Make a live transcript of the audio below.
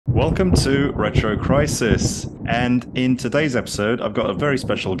Welcome to Retro Crisis, and in today's episode I've got a very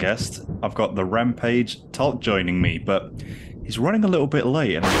special guest. I've got the Rampage Tulk joining me, but he's running a little bit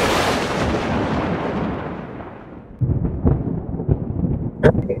late. And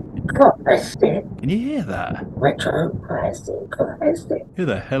can you hear that? Retro Crisis. Who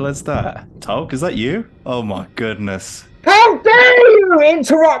the hell is that? Tulk, is that you? Oh my goodness. How dare you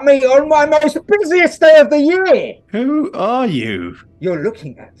interrupt me on my most busiest day of the year? Who are you? You're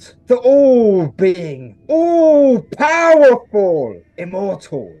looking at the all-being, all-powerful,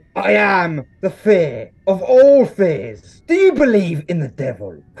 immortal. I am the fear of all fears. Do you believe in the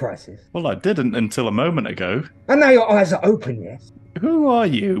devil, Crisis? Well, I didn't until a moment ago. And now your eyes are open, yes? Who are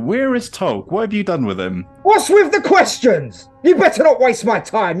you? Where is Tulk? What have you done with him? What's with the questions? You better not waste my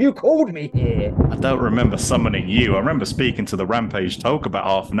time. You called me here. I don't remember summoning you. I remember speaking to the Rampage Tulk about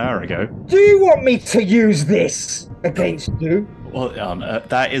half an hour ago. Do you want me to use this against you? Well,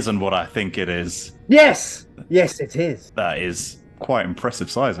 that isn't what I think it is. Yes. Yes, it is. That is quite impressive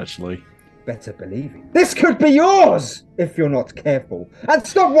size, actually. Better believe it. This could be yours if you're not careful. And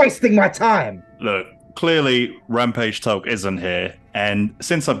stop wasting my time. Look, clearly Rampage Tulk isn't here, and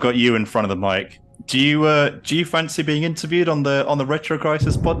since I've got you in front of the mic, do you fancy being interviewed on the Retro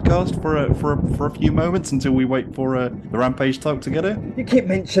Crisis podcast for a few moments until we wait for the Rampage Tulk to get here? You keep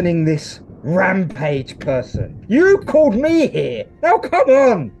mentioning this Rampage person. You called me here. Now come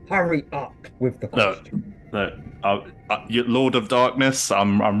on, hurry up with the question. Look, you Lord of Darkness,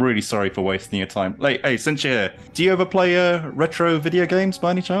 I'm really sorry for wasting your time. Hey, since you're here, do you ever play retro video games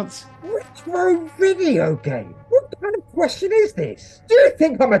by any chance? Retro video game? What kind of question is this? Do you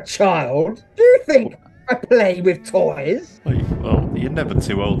think I'm a child? Do you think I play with toys? Well, you're never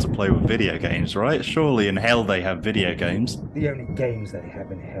too old to play with video games, right? Surely in hell they have video games. The only games they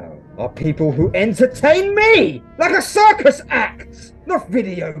have in hell are people who entertain me! Like a circus act! Not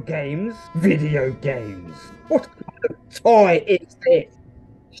video games. Video games. What kind of toy is this?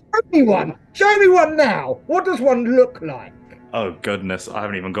 Show me one! Show me one now! What does one look like? Oh goodness, I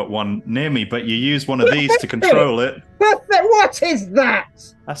haven't even got one near me, but you use one of these to control it. What is that?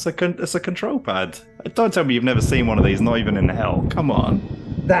 It's a control pad. Don't tell me you've never seen one of these, not even in hell. Come on.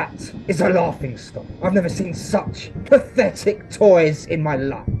 That is a laughing stock. I've never seen such pathetic toys in my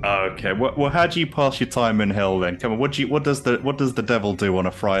life. Okay, well, how do you pass your time in hell then? Come on, what does the devil do on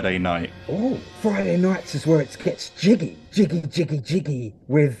a Friday night? Oh, Friday nights is where it gets jiggy, jiggy,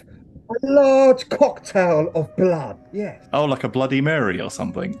 with a large cocktail of blood. Yes. Oh, like a Bloody Mary or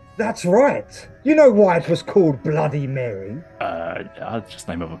something? That's right. You know why it was called Bloody Mary? Just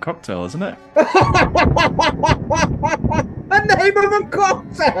name of a cocktail, isn't it? A name of a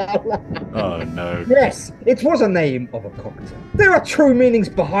cocktail! Oh, no. Yes, it was a name of a cocktail. There are true meanings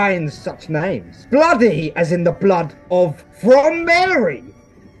behind such names. Bloody, as in the blood of from Mary.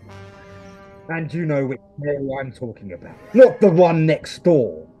 And you know which Mary I'm talking about. Not the one next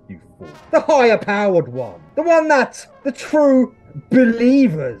door, you fool. The higher powered one. The one that the true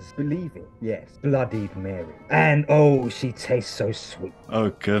believers believe in. Yes, Bloodied Mary. And oh, she tastes so sweet.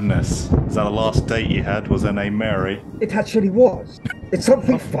 Oh goodness. Is that the last date you had? Was her name Mary? It actually was. It's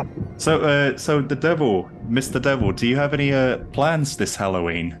something fun. So the devil, Mr. Devil, do you have any plans this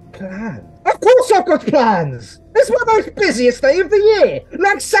Halloween? Plans? Of course I've got plans! It's my most busiest day of the year,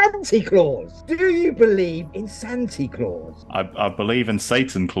 like Santa Claus. Do you believe in Santa Claus? I believe in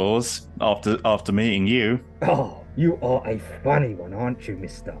Satan Claus after meeting you. Oh, you are a funny one, aren't you,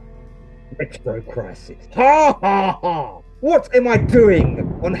 Mr. Retro Crisis? Ha ha ha! What am I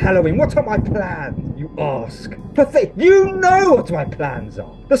doing on Halloween? What are my plans, you ask? You know what my plans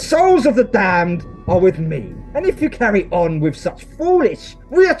are. The souls of the damned are with me. And if you carry on with such foolish,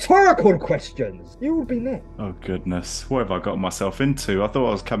 rhetorical questions, you will be next. Oh goodness, what have I got myself into? I thought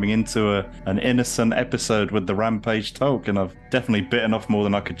I was coming into an innocent episode with the Rampage Tulk, and I've definitely bitten off more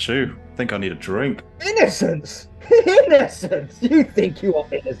than I could chew. I think I need a drink. Innocence? Innocence? You think you are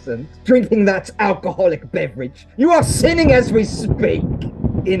innocent? Drinking that alcoholic beverage? You are sinning as we speak.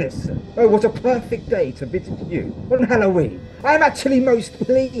 Innocent. Oh, what a perfect day to visit you on Halloween. I am actually most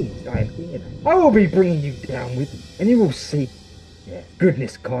pleased I am here now. I will be bringing you down with me, and you will see. Yeah,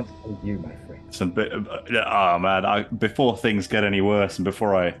 goodness can't hold you, my friend. Oh man, before things get any worse and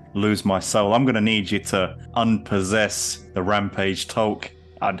before I lose my soul, I'm going to need you to unpossess the Rampage Tulk.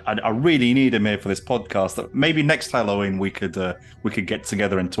 I really need him here for this podcast. Maybe next Halloween we could get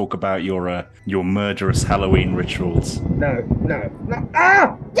together and talk about your murderous Halloween rituals. No.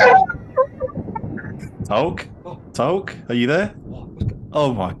 Ah! Tulk? Tulk? Are you there?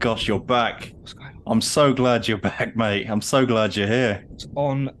 Oh my gosh, you're back. What's going on? I'm so glad you're back, mate. I'm so glad you're here. What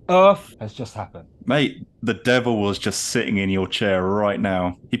on earth has just happened? Mate, the devil was just sitting in your chair right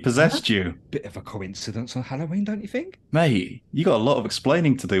now. He possessed you. Bit of a coincidence on Halloween, don't you think? Mate, you got a lot of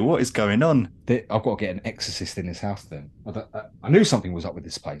explaining to do. What is going on? I've got to get an exorcist in this house then. I knew something was up with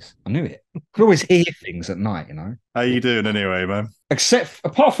this place. I knew it. I could always hear things at night, you know? How you doing anyway, man?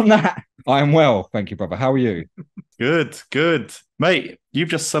 Apart from that, I am well. Thank you, brother. How are you? Good, good. Mate, you've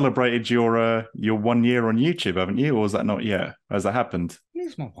just celebrated your 1 year on YouTube, haven't you? Or was that not yet? Has that happened?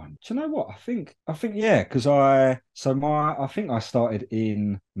 Here's my one. Do you know what? I think yeah, because I think I started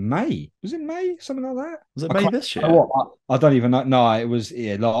in May. Was it May? Something like that? Was it May this year? You know what? I don't even know. No, it was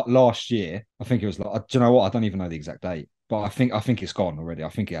last year. I think it was like, do you know what? I don't even know the exact date. But I think it's gone already. I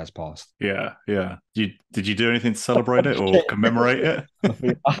think it has passed. Yeah, yeah. Did you do anything to celebrate it or commemorate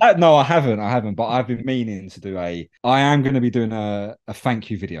it? No, I haven't. But I've been meaning to do I am going to be doing a thank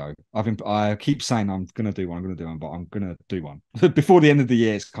you video. I keep saying I'm going to do one, but I'm going to do one before the end of the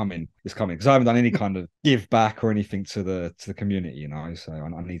year. It's coming because I haven't done any kind of give back or anything to the community, you know. So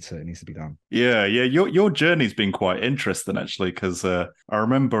I need to. It needs to be done. Yeah, yeah. Your journey's been quite interesting actually, because I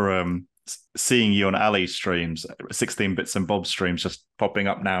remember seeing you on Ali streams, 16 bits and Bob streams, just popping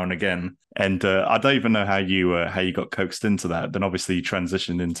up now and again. And I don't even know how you got coaxed into that. Then obviously you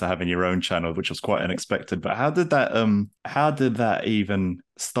transitioned into having your own channel, which was quite unexpected. But how did that even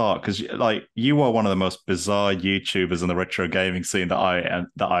start? Because like you are one of the most bizarre YouTubers in the retro gaming scene that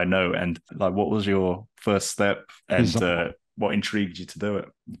I know. And like, what was your first step? And what intrigued you to do it?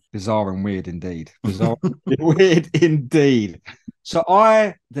 Bizarre and weird indeed. Bizarre and weird indeed.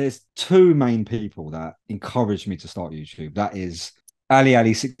 So there's two main people that encouraged me to start YouTube. That is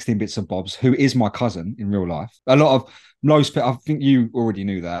Ali 16 bits and Bobs, who is my cousin in real life. Most people, I think you already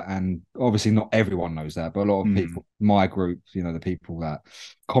knew that, and obviously not everyone knows that, but a lot of people, my group, you know, the people that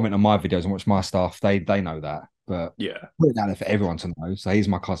comment on my videos and watch my stuff, they know that. But yeah, put it down there for everyone to know. So he's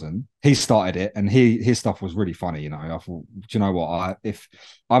my cousin. He started it, and his stuff was really funny. You know, I thought, do you know what?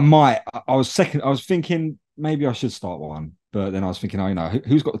 I was thinking maybe I should start one, but then I was thinking, oh, you know,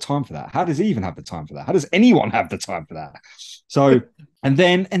 who's got the time for that? How does he even have the time for that? How does anyone have the time for that? So, and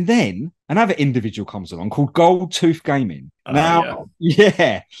then another individual comes along called Gold Tooth Gaming.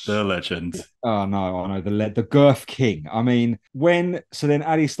 Yeah, the legend. Oh no, I know the Girth King. I mean, then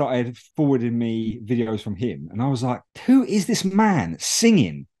Ali started forwarding me videos from him, and I was like, who is this man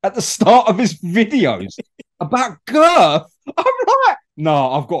singing at the start of his videos about girth? I'm like,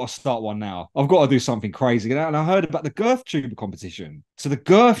 no, I've got to start one now. I've got to do something crazy. And I heard about the Girth Tuber competition. So the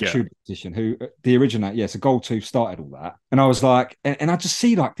Girth Tuber competition, who the originator, so Gold Tooth started all that. And I was like, and I just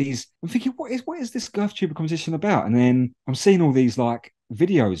see like these, I'm thinking, what is this Girth Tuber competition about? And then I'm seeing all these like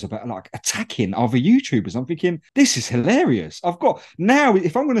videos about like attacking other YouTubers. I'm thinking, this is hilarious. I've got now,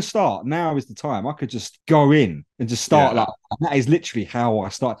 if I'm going to start, now is the time. I could just go in and just start like, and that is literally how I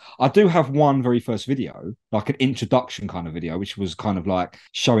start. I do have one very first video, like an introduction kind of video, which was kind of like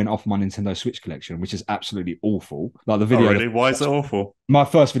showing off my Nintendo Switch collection, which is absolutely awful. Like the video. Oh, really? Why is it awful? My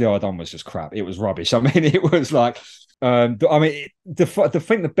first video I done was just crap. It was rubbish. I mean, it was like,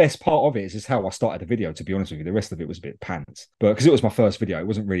 the best part of it is how I started the video, to be honest with you. The rest of it was a bit pants, but because it was my first video,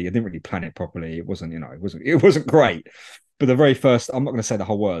 I didn't really plan it properly. It wasn't, it wasn't great. But the very first, I'm not going to say the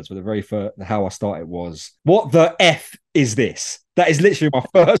whole words, but the very first, how I started was, what the F is this? That is literally my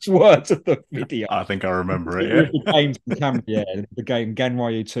first words of the video. I think I remember it. Yeah. The game to the camera, the game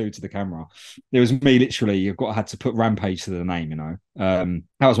Ganryu 2 to the camera. It was me literally. I had to put Rampage to the name, you know.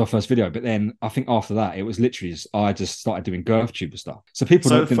 That was my first video. But then I think after that, it was literally I just started doing Girth Tuber stuff. So people.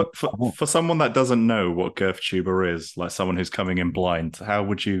 So for someone that doesn't know what Girth Tuber is, like someone who's coming in blind, how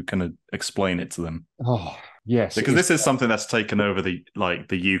would you kind of explain it to them? Oh. Yes, because this is something that's taken over the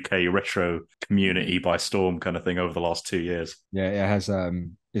UK retro community by storm, kind of thing, over the last 2 years. Yeah, it has.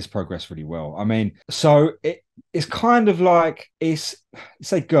 It's progressed really well. I mean, so it's kind of like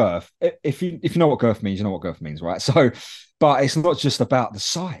say girth. If you know what girth means, you know what girth means, right? So, but it's not just about the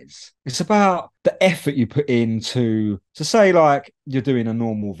size. It's about the effort you put into. So, say like you're doing a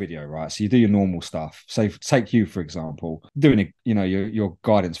normal video, right? So you do your normal stuff. So take you for example, doing your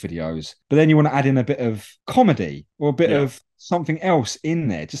guidance videos, but then you want to add in a bit of comedy or a bit of something else in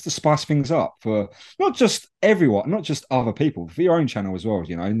there just to spice things up for not just everyone, not just other people, for your own channel as well,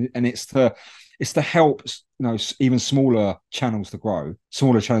 you know. And it's to help, you know, even smaller channels to grow,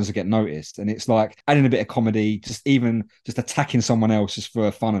 smaller channels to get noticed. And it's like adding a bit of comedy, just attacking someone else just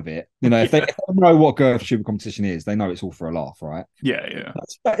for fun of it. You know, if they know what Girth Tuber competition is, they know it's all for a laugh, right? Yeah.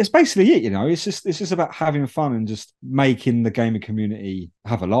 It's basically it, you know. It's just about having fun and just making the gaming community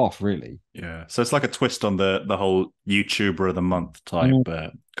have a laugh, really. Yeah. So it's like a twist on the whole YouTuber of the month type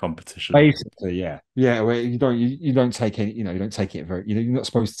competition. Basically, yeah. Where you don't take any, you don't take it very, you're not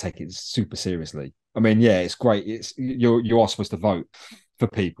supposed to take it super seriously. I mean, yeah, it's great. It's you are supposed to vote for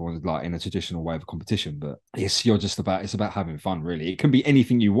people like in a traditional way of a competition, but it's about having fun, really. It can be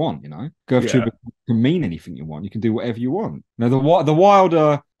anything you want, you know. Girth Yeah, Tuber can mean anything you want. You can do whatever you want. Now, the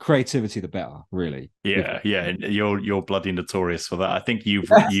wilder creativity, the better, really. yeah. And you're bloody notorious for that. I think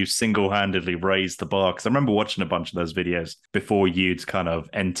you single handedly raised the bar because I remember watching a bunch of those videos before you'd kind of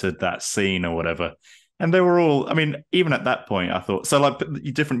entered that scene or whatever. And they were all, I mean, even at that point, I thought, so like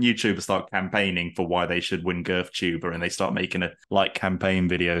different YouTubers start campaigning for why they should win Girth Tuber and they start making it like campaign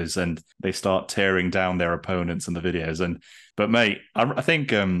videos and they start tearing down their opponents in the videos. But mate, I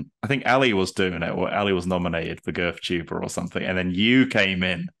think Ali was doing it or Ali was nominated for Girth Tuber or something. And then you came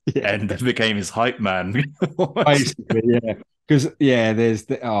in Yeah, and became his hype man. basically, yeah. Because there's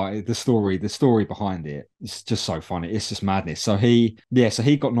the story behind it. It's just so funny. It's just madness. So he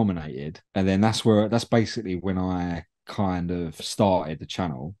got nominated, and then that's basically when I kind of started the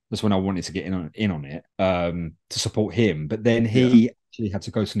channel. That's when I wanted to get in on it to support him. But then Yeah. he actually had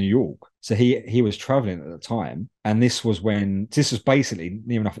to go to New York, so he was traveling at the time, and this was basically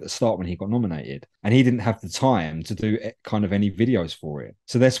near enough at the start when he got nominated, and he didn't have the time to do kind of any videos for it.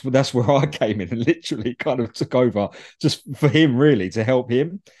 So that's where I came in and literally kind of took over just for him, really, to help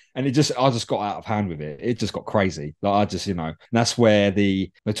him. And I just got out of hand with it. It just got crazy. Like I just, that's where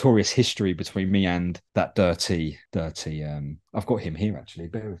the notorious history between me and that dirty. I've got him here actually.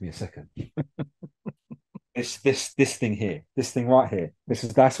 Bear with me a second. This thing here, this thing right here.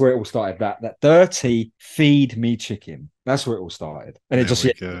 That's where it all started. That dirty feed me chicken. That's where it all started, and it There just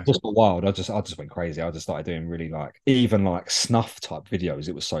we go. just got wild. I just went crazy. I just started doing really even like snuff type videos.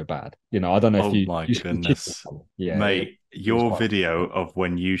 It was so bad. I don't know if Oh you my see the chicken. goodness. Yeah, Mate, it was your quite. video of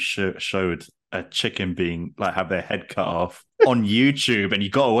when you showed a chicken being like have their head cut off on YouTube and you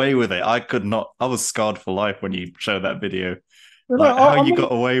got away with it. I could not, I was scarred for life when you showed that video. No, Like how I'm you not.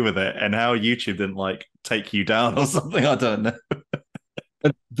 got away with it and how YouTube didn't like take you down or something. I don't know.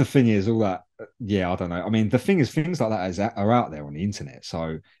 The thing is, all that, yeah, I don't know. I mean, the thing is, things like that are out there on the internet,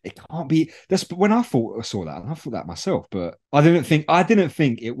 so it can't be. That's when I saw that, and I thought that myself, but I didn't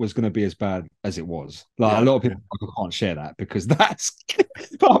think it was going to be as bad as it was. Like a Yeah, lot of yeah. people can't share that because that's.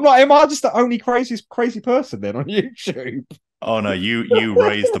 But I'm like, am I just the only crazy person then on YouTube? Oh no, you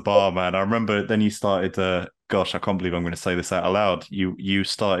raised the bar, man. I remember then you started gosh, I can't believe I'm going to say this out aloud. You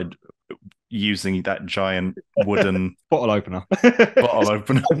started using that giant wooden Bottle opener. bottle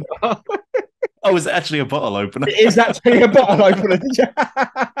opener. Oh, it's actually a bottle opener. It is actually a bottle opener.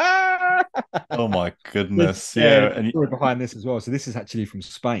 Oh my There's, goodness. yeah, Yeah, there's a and story behind this as well. So this is actually from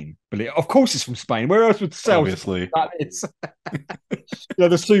Spain. But of course it's from Spain. Where else would sell stuff obviously like this?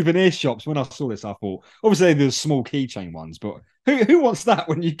 The souvenir shops. When I saw this, I thought obviously there's small keychain ones, but who wants that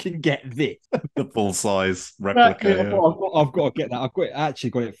when you can get this? the full size replica, Exactly. yeah. I've got to get that. I actually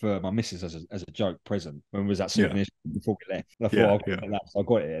got it for my missus as a joke present when we was at Yeah. souvenir shop before we left. And I thought Yeah, I'll yeah. get that. So I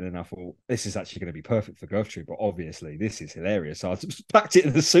got it, and then I thought this is actually going to be perfect for Girth Troop. But obviously, this is hilarious. So I just packed it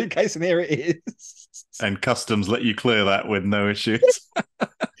in the suitcase, and here it is. And customs let you clear that with no issues.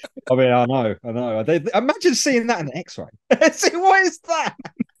 I mean, I know. Imagine seeing that in an X-ray. See, what is that?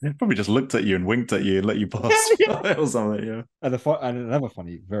 Probably just looked at you and winked at you and let you pass or something, yeah. And another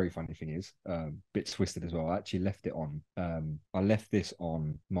very funny thing is, bit twisted as well. I actually left it on. I left this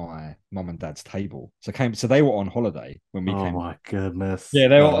on my mum and dad's table. So they were on holiday when we Oh came. my goodness. Yeah,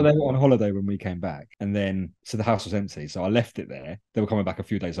 they were on holiday when we came back, and then so the house was empty. So I left it there. They were coming back a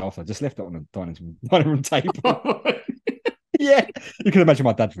few days after. I just left it on the dining room table. Yeah, you can imagine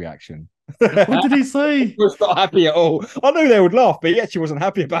my dad's reaction. What did he say? He was not happy at all. I knew they would laugh, but he actually wasn't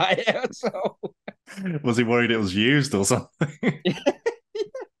happy about it. So. Was he worried it was used or something?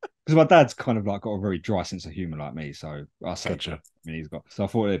 Because my dad's kind of like got a very dry sense of humor like me, so I say, Gotcha. I mean, he's got. So I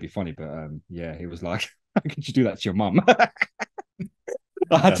thought it'd be funny, but yeah, he was like, "How could you do that to your mum?"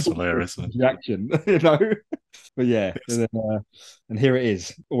 I had That's to hilarious. reaction, But yeah, and here it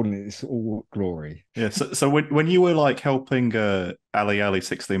is, all in its all glory. Yeah, so when you were like helping Ali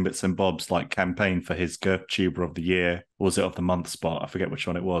 16 Bits and Bob's like campaign for his Girth Tuber of the Year, or was it of the month spot? I forget which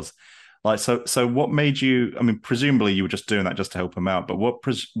one it was. Like, so what made you? I mean, presumably you were just doing that just to help him out, but what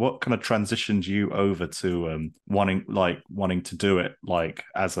kind of transitioned you over to wanting to do it like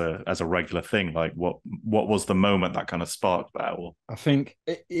as a regular thing? Like, what was the moment that kind of sparked that? Or I think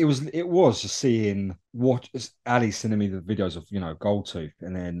it was just seeing watch Ali sending me the videos of Goldtooth,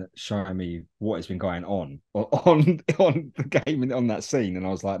 and then showing me what has been going on the game on that scene, and I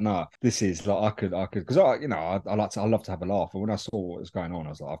was like, no, this is like I could because I love to have a laugh, and when I saw what was going on, I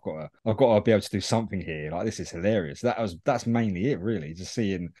was like, I've got to be able to do something here. Like, this is hilarious. That's mainly it, really, just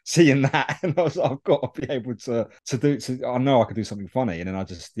seeing that, and I was like, I've got to be able to do. I know I could do something funny, and then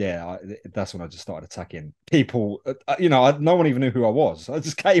that's when I just started attacking people. No one even knew who I was. I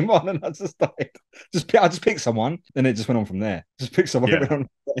just came on and I just started. I just picked someone, and it just went on from there. Just picked someone. Yeah.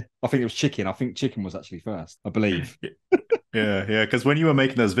 I think it was Chicken. I think Chicken was actually first, I believe. Yeah. Because when you were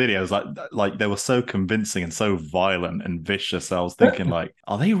making those videos, like they were so convincing and so violent and vicious, I was thinking, like,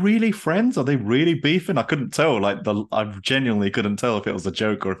 are they really friends? Are they really beefing? I couldn't tell. I genuinely couldn't tell if it was a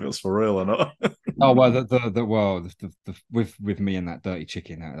joke or if it was for real or not. Oh well, with me and that dirty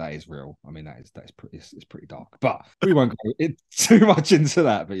chicken, that is real. I mean, that's pretty, it's pretty dark, but we won't go too much into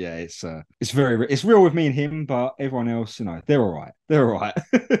that. But yeah, it's real with me and him, but everyone else, they're all right. They're all right.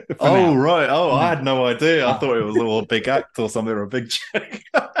 Oh, right. Oh, I had no idea. I thought it was all a big act or something, or a big joke.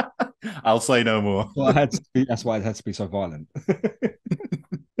 I'll say no more. Well, that's why it had to be so violent.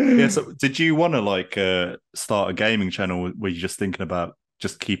 Yeah. So, did you want to start a gaming channel? Were you just thinking about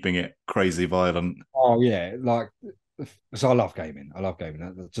just keeping it crazy violent? Oh yeah, so I love gaming.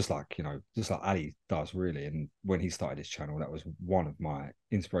 Just like Ali does, really. And when he started his channel, that was one of my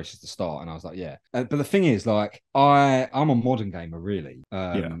inspirations to start. And I was like, yeah. But the thing is, I'm a modern gamer, really.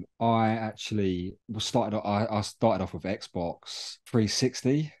 I actually started off with Xbox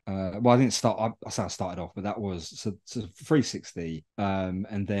 360. Well, I didn't start. I say I started off, but that was so 360.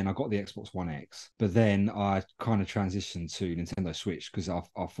 And then I got the Xbox One X. But then I kind of transitioned to Nintendo Switch because I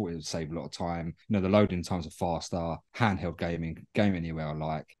thought it would save a lot of time. The loading times are faster. Handheld game anywhere I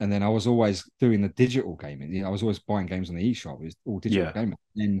like. And then I was always doing the digital gaming. I was always buying games on the eShop. It was all digital gaming.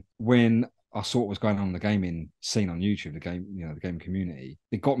 And when I saw what was going on in the gaming scene on YouTube, the gaming community,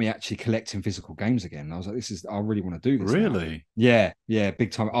 it got me actually collecting physical games again. And I was like, I really want to do this. Really? Now. Yeah,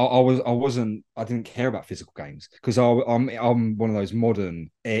 big time. I didn't care about physical games because I'm one of those modern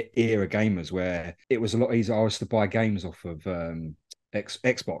era gamers where it was a lot easier. I was to buy games off of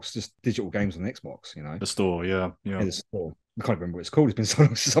Xbox, just digital games on Xbox, The store, yeah. The store. I can't remember what it's called. It's been so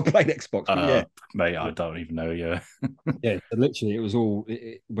long since I played Xbox. But yeah, mate, I don't even know. Yeah, yeah. Literally, it was all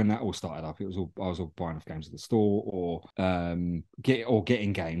when that all started up. I was all buying off games at the store, or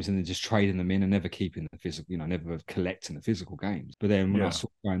getting games and then just trading them in and never keeping the physical. Never collecting the physical games. But then when I saw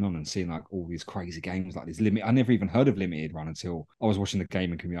going on and seeing all these crazy games like this limit, I never even heard of Limited Run until I was watching the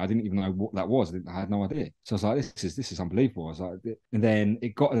gaming community. I didn't even know what that was. I had no idea. So I was like, this is unbelievable. I was like, and then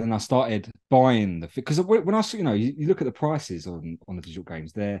and I started buying because when I saw, you look at the price on the digital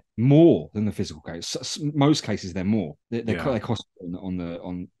games, they're more than the physical games. Most cases they're more. They cost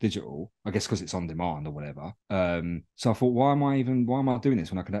on digital, I guess, because it's on demand or whatever. So I thought, why am I doing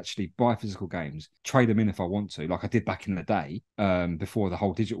this when I could actually buy physical games, trade them in if I want to, like I did back in the day, before the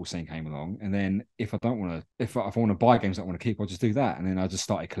whole digital scene came along. And then if I want to buy games that I want to keep, I'll just do that. And then I just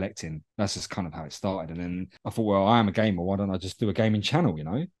started collecting. That's just kind of how it started. And then I thought, well, I am a gamer, why don't I just do a gaming channel?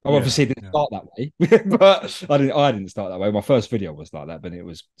 Obviously it didn't start that way, but I didn't start that way. My first video was like that, but it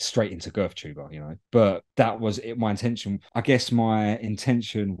was straight into GirthTuber, But that was it. My intention, I guess, my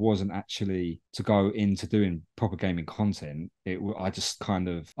intention wasn't actually to go into doing proper gaming content. I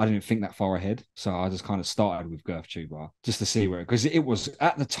didn't think that far ahead, so I just kind of started with GirthTuber just to see where, because it was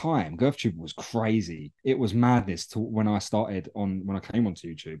at the time GirthTuber was crazy. It was madness when I came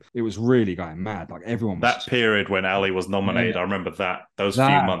onto YouTube. It was really going mad. Like everyone was that period when Ali was nominated. I remember that those few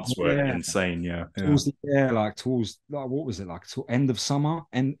months were insane. Towards what was it, like end of summer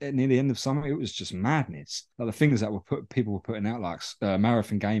and near the end of summer, it was just madness. Like the things that people were putting out, like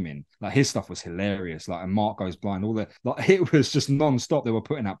Marathon Gaming, like his stuff was hilarious. Like, and Mark Goes Blind, all that. Like it was just non-stop. They were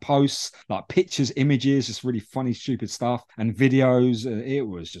putting out posts, like pictures, images, just really funny, stupid stuff, and videos. It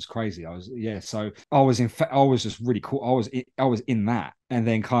was just crazy. So I was just really cool. I was in that. And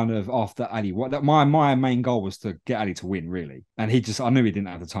then kind of after Ali, my main goal was to get Ali to win, really. And I knew he didn't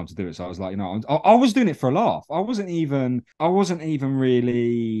have the time to do it. So I was like, I was doing it for a laugh. I wasn't even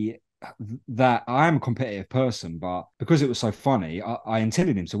really that. I am a competitive person, but because it was so funny, I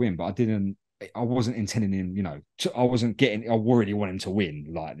intended him to win, but I wasn't intending him, I really want him to win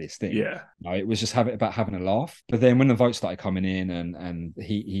like this thing. Yeah. It was just about having a laugh. But then when the votes started coming in and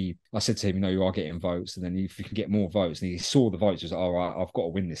I said to him, you are getting votes. And then if you can get more votes, and he saw the votes, he was like, all right, I've got to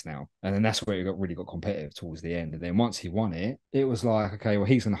win this now. And then that's where it really got competitive towards the end. And then once he won it, it was like, okay, well,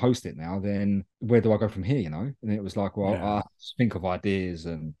 he's going to host it now. Then where do I go from here, And it was like, well, I think of ideas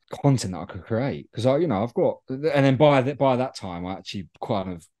and content that I could create. Because I've got, and then by that time, I actually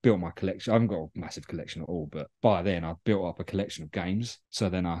kind of built my collection. I haven't got a massive collection at all, but by then I built up a collection of games. So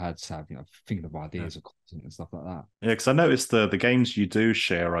then I had to have, thinking of ideas of content and stuff like that. Yeah, because I noticed the games you do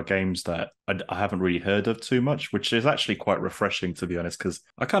share are games that I haven't really heard of too much, which is actually quite refreshing, to be honest, because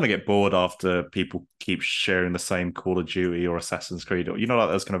I kind of get bored after people keep sharing the same Call of Duty or Assassin's Creed, or like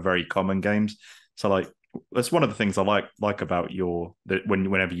those kind of very common games. So like that's one of the things I like about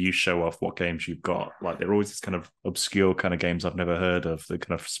whenever you show off what games you've got, like they're always these kind of obscure kind of games I've never heard of, the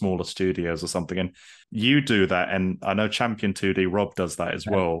kind of smaller studios or something. And you do that, and I know Champion 2D Rob does that as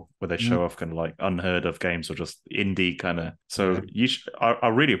well, where they show off kind of like unheard of games or just indie kind of. So I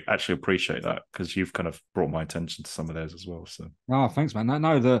really actually appreciate that, because you've kind of brought my attention to some of those as well. So thanks, man.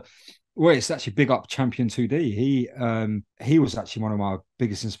 No, well, it's actually big up Champion 2D. He was actually one of my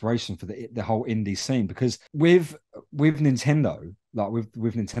biggest inspirations for the whole indie scene, because with Nintendo, like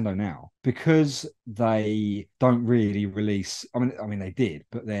with Nintendo now, because they don't really release. I mean they did,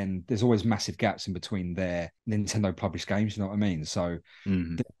 but then there's always massive gaps in between their Nintendo published games. You know what I mean? So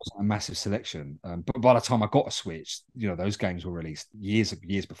there wasn't a massive selection. But by the time I got a Switch, those games were released years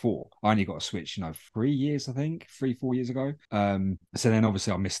before. I only got a Switch, 3 years, I think, 4 years ago. So then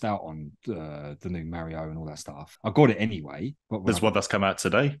obviously I missed out on the new Mario and all that stuff. I got it anyway, but that's come out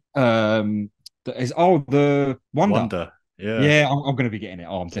today. The Wonder. Yeah, I'm going to be getting it.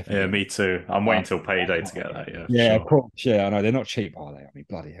 I'm definitely. Yeah, me too. I'm waiting till payday to get that. Yeah, of course. Yeah, I know they're not cheap, are they? I mean,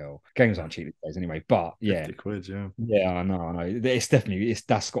 bloody hell, games aren't cheap these days anyway. But yeah, 50 quid. Yeah, I know. It's definitely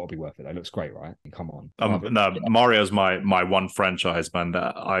that's got to be worth it. It looks great, right? Come on. No, Mario's my one franchise, man.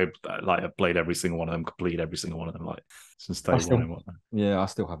 That I played every single one of them, completed every single one of them, like since day one. Yeah, I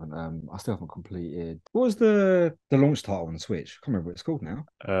still haven't completed. What was the launch title on the Switch? I can't remember what it's called now.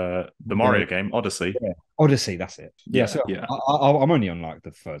 The Mario game, Odyssey. Yeah. Odyssey, that's it. Yeah, so yeah. I'm only on like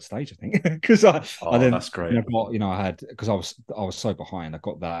the third stage, I think, because that's great. I had, because I was so behind. I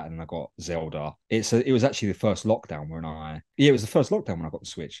got that, and I got Zelda. It was actually the first lockdown it was the first lockdown when I got the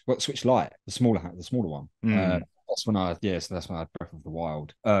Switch. Got the Switch Lite, the smaller one. That's when I had Breath of the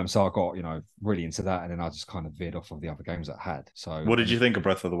Wild. So I got, really into that, and then I just kind of veered off of the other games that I had. So what did you think of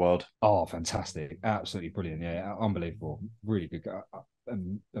Breath of the Wild? Oh, fantastic. Absolutely brilliant. Yeah, unbelievable. Really good.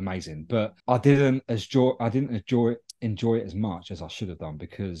 Amazing. But I didn't enjoy it as much as I should have done,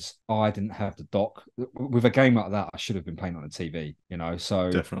 because I didn't have the dock. With a game like that, I should have been playing on the TV,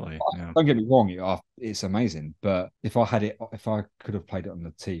 so definitely. Don't get me wrong, it's amazing, but if I could have played it on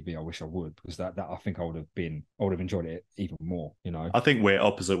the TV, I wish I would, because that I think I would have enjoyed it even more. I think we're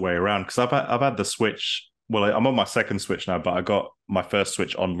opposite way around, because I've had the Switch. Well, I'm on my second Switch now, but I got my first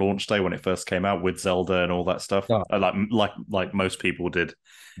Switch on launch day when it first came out with Zelda and all that stuff, like most people did.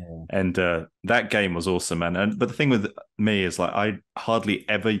 Yeah. And that game was awesome, man. But the thing with me is, like, I hardly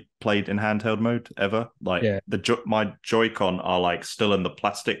ever played in handheld mode ever. Like, my Joy-Con are like still in the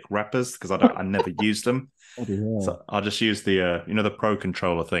plastic wrappers, because I never used them. So I just use the the Pro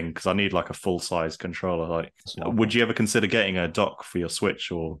controller thing, because I need like a full size controller. Like, would you ever consider getting a dock for your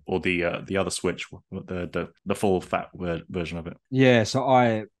Switch, or the other Switch, the full fat version of it? Yeah, so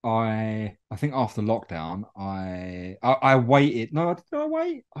I think after lockdown, I waited. No, did I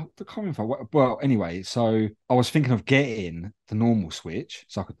wait? I can't remember if I waited. Well, anyway, so I was thinking of getting the normal Switch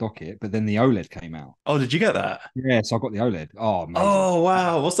so I could dock it, but then the OLED came out. Oh, did you get that? Yeah, so I got the OLED. Oh, amazing. Oh,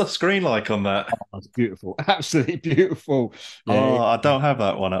 wow. What's the screen like on that? Oh, it's beautiful. Absolutely beautiful. Yeah, I don't have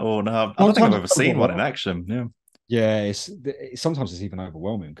that one at all. No, I don't think I've ever seen one in action. Yeah. Yeah, sometimes it's even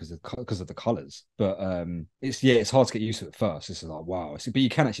overwhelming because of the colors. But it's hard to get used to at first. It's like, wow. But you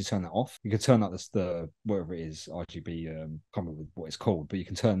can actually turn that off. You can turn that the whatever it is, RGB. Can't remember what it's called, but you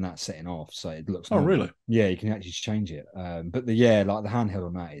can turn that setting off so it looks. Oh, really? Yeah, you can actually change it. But like the handheld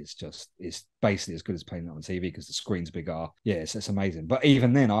on that is it's basically as good as playing it on TV, because the screen's bigger. Yeah, it's amazing. But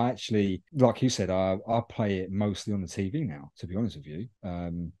even then, I actually, like you said, I play it mostly on the TV now. To be honest with you,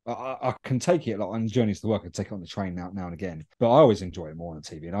 I can take it like on journeys to work. I can take it on the train now and again, but I always enjoy it more on the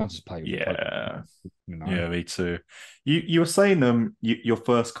TV, and I just play with yeah me too. You were saying your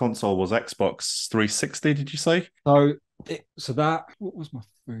first console was Xbox 360, did you say? So that, what was my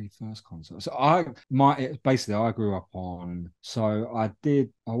very first console? So I grew up on,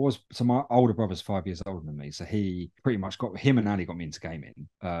 my older brother's 5 years older than me, so he pretty much him and Ali got me into gaming.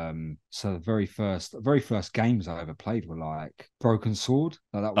 So the very first games I ever played were like Broken Sword.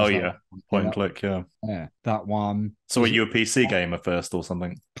 That was point and click, yeah, that one. So were you a PC gamer first or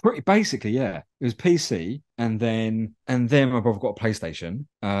something? Pretty basically, yeah. It was PC, and then my brother got a PlayStation.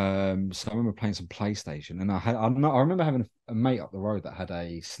 So I remember playing some PlayStation, and I remember having a mate up the road that had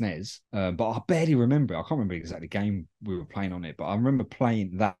a SNES, but I barely remember it. I can't remember the exact game we were playing on it, but I remember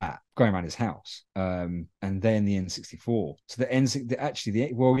playing that going around his house, and then the N64. So so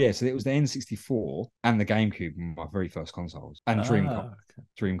it was the N64 and the GameCube, my very first consoles, and Ah, okay.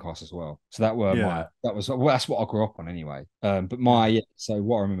 Dreamcast as well. So that were Yeah. that's what I grew up on anyway. But so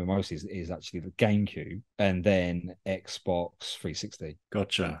what I remember most is actually the GameCube and then Xbox 360.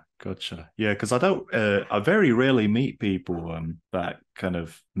 Gotcha. Yeah, because I very rarely meet people that kind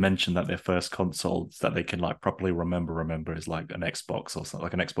of mention that their first consoles that they can like properly remember is like an Xbox or something,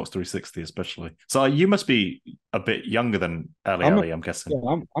 like an Xbox 360 especially. So you must be a bit younger than Ali, I'm guessing.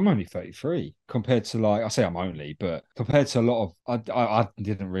 Yeah, I'm only 33 compared to like I say I'm only, but compared to a lot of I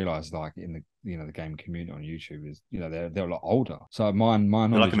didn't realize like in the the game community on YouTube is they're a lot older. So my They're like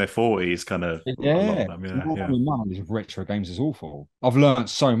knowledge in their 40s, kind of a lot yeah, of them. my Yeah. knowledge of retro games is awful. I've learned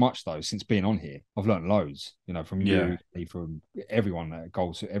so much though since being on here. I've learned loads, from Yeah. you, from everyone that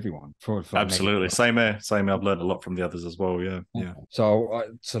goes to everyone for like Mega. Absolutely. Same here. Same here. I've learned a lot from the others as well. Yeah. Yeah.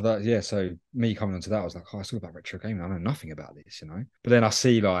 So me coming onto that, I was like, oh, I talk about retro gaming. I know nothing about this, But then I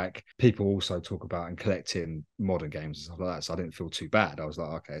see like people also talk about and collecting modern games and stuff like that. So I didn't feel too bad. I was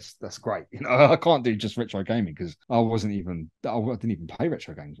like, okay, that's great. I can't do just retro gaming because I didn't even play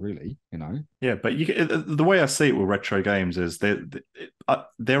retro games really. Yeah, but the way I see it with retro games is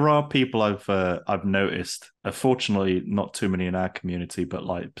there are people I've noticed. Fortunately, not too many in our community, but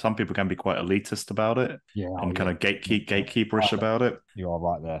like some people can be quite elitist about it, and kind of gatekeeperish about it. You are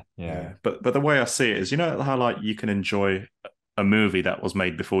right there. Yeah. But the way I see it is, how like you can enjoy a movie that was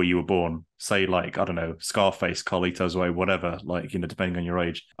made before you were born, say like, I don't know, Scarface, Carlito's Way, whatever, like, depending on your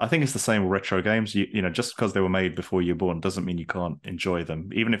age. I think it's the same with retro games. Just because they were made before you were born doesn't mean you can't enjoy them,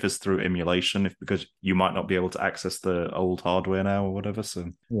 even if it's through emulation, because you might not be able to access the old hardware now or whatever.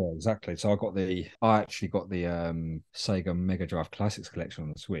 So yeah, exactly. So I actually got the Sega Mega Drive Classics collection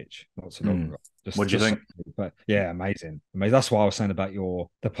on the Switch not too long ago. What do you think? But yeah, amazing. That's why I was saying about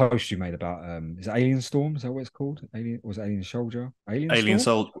the post you made about is it Alien Storm? Is that what it's called? Alien Soldier? Alien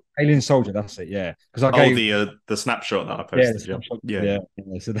Soldier. Alien Soldier, that's it. Yeah, because I gave the snapshot that I posted. Yeah.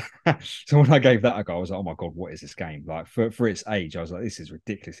 So when I gave that a go, I was like, oh my god, what is this game? Like for its age, I was like, this is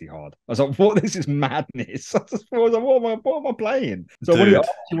ridiculously hard. I was like, what? This is madness. I was like, what am I playing? So I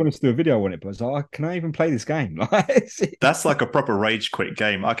actually wanted to do a video on it, but I was like, can I even play this game? That's like a proper rage quit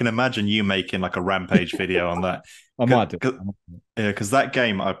game. I can imagine you making like a Rampage video on that. I might do. Yeah, because that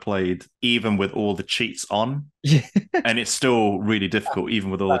game I played even with all the cheats on, yeah, and it's still really difficult even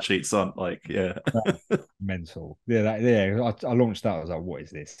with all the cheats on. Like, yeah, mental. Yeah, I launched that. I was like, what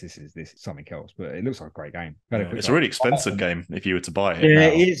is this? This is something else, but it looks like a great game. It's a really expensive game if you were to buy it. Yeah,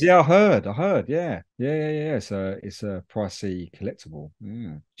 now. it is. Yeah, I heard. Yeah. It's a pricey collectible.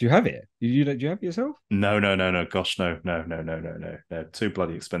 Yeah. Do you have it? Do you have it yourself? No. Gosh, no. They're too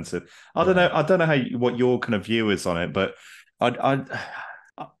bloody expensive. I don't know. I don't know what your kind of view is on it, but I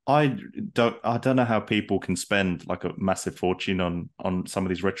don't know how people can spend like a massive fortune on some of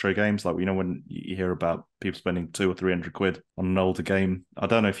these retro games. Like, when you hear about people spending 200 or 300 quid on an older game, I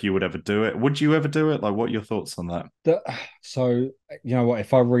don't know if you would ever do it. Would you ever do it? Like, what are your thoughts on that? So you know what?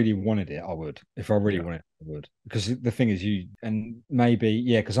 If I really wanted it, I would. If I really wanted it, I would. Because the thing is,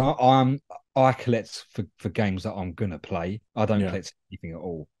 because I collect for games that I'm gonna play. I don't collect anything at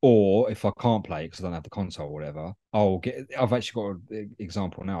all. Or if I can't play because I don't have the console or whatever, I've actually got an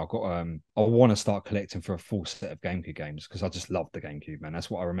example now. I want to start collecting for a full set of GameCube games because I just love the GameCube, man. That's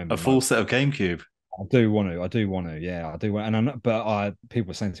what I remember. A full set of GameCube. I do want to. Yeah, I do want. And people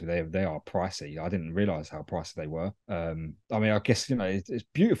were saying to me they are pricey. I didn't realize how pricey they were. I guess it's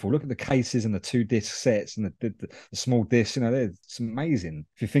beautiful. Look at the cases and the 2-disc sets and the small discs. It's amazing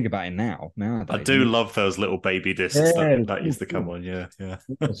if you think about it nowadays. I do love those little baby discs that used to come on. Yeah.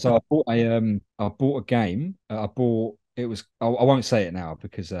 So I bought a game. It was I won't say it now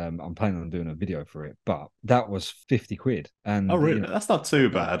because I'm planning on doing a video for it, but that was 50 quid. And oh really? That's not too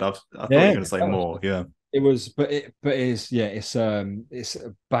bad. I thought you were going to say more. Yeah. It was, but it's a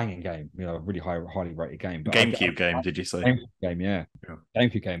banging game, a really highly rated game. But GameCube game, did you say? GameCube game, yeah.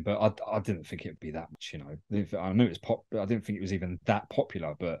 GameCube game, but I didn't think it'd be that much, I knew it was pop, but I didn't think it was even that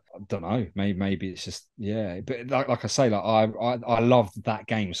popular. But I don't know, maybe it's just But like I say, like I loved that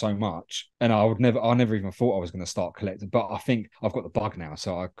game so much, and I never even thought I was going to start collecting. But I think I've got the bug now,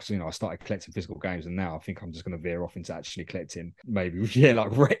 so I started collecting physical games, and now I think I'm just going to veer off into actually collecting maybe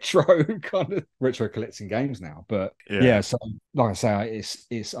like retro kind of retro collecting collecting games now. But Yeah. yeah, so like I say,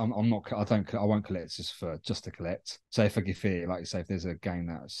 I'm not I won't collect just to collect. So if I give it, like you say, if there's a game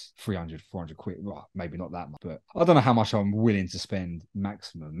that's 300, 400 quid, well, maybe not that much, but I don't know how much I'm willing to spend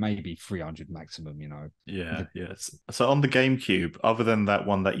maximum, maybe 300 maximum, you know. Yeah, yes. So on the GameCube, other than that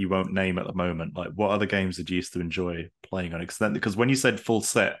one that you won't name at the moment, like what other games did you used to enjoy playing on it? Because when you said full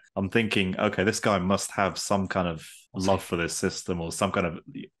set, I'm thinking, okay, this guy must have some kind of love for this system or some kind of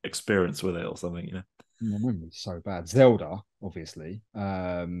experience with it or something, you know? My memory's so bad. Zelda, obviously.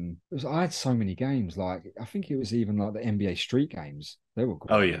 I had so many games. Like I think it was even like the NBA Street games. They were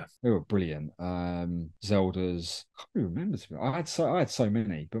great. Oh yeah. They were brilliant. Zelda's. I can't even remember. I had so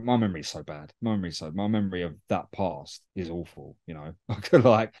many, but my memory's so bad. My memory of that past is awful. You know,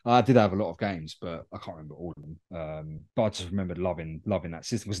 like I did have a lot of games, but I can't remember all of them. But I just remembered loving that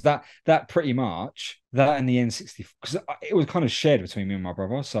system. Was that pretty much that and the N64 because it was kind of shared between me and my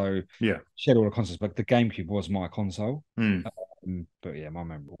brother. So Yeah. shared all the consoles, but the GameCube was my console. Mm. But yeah, my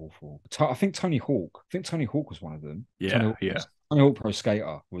memory awful. I think Tony Hawk. I think Tony Hawk was one of them. Yeah, yeah. Tony Hawk Pro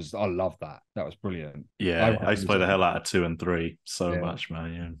Skater was. I love that. That was brilliant. Yeah, I used to play the hell out of 2 and 3 so Yeah. much,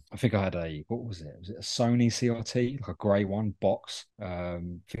 man. Yeah. I think I had what was it? Was it a Sony CRT, like a grey one box? I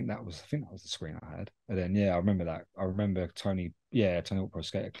think that was the screen I had. And then yeah, I remember that. I remember Tony Hawk Pro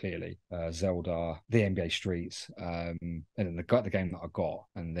Skater clearly. Zelda, the NBA Streets, and then the game that I got.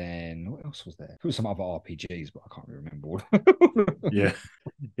 And then what else was there? There was some other RPGs, but I can't really remember all. Yeah.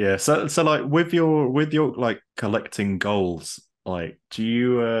 Yeah. So like with your like collecting goals, like do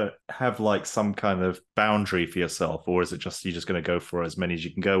you have like some kind of boundary for yourself, or is it just you're just going to go for as many as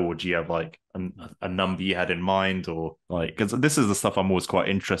you can go, or do you have like a number you had in mind, or like because this is the stuff I'm always quite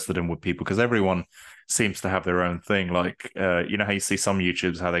interested in with people because everyone seems to have their own thing. Like you know how you see some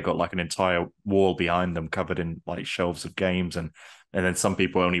YouTubers how they got like an entire wall behind them covered in like shelves of games and then some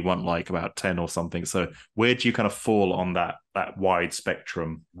people only want like about 10 or something. So where do you kind of fall on that wide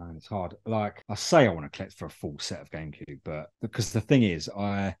spectrum? Man, it's hard. Like I say, I want to collect for a full set of GameCube, but because the thing is,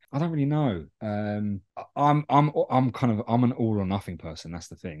 I don't really know. I'm an all or nothing person. That's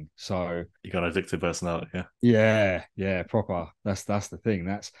the thing. So You got an addictive personality, yeah, proper. That's the thing.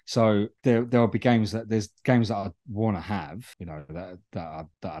 That's so there'll be games there's games that I want to have, you know, that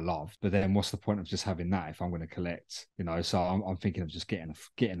I love. But then what's the point of just having that if I'm going to collect, you know? So I'm thinking of just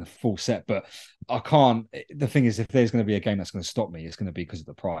getting a full set, but I can't. The thing is, if there's going to be a game that's going to stop me, it's going to be because of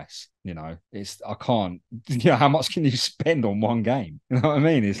the price. You know, I can't. You know, how much can you spend on one game? You know what I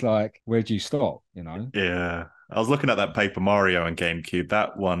mean? It's like, where do you stop? You know? Yeah. I was looking at that Paper Mario on GameCube.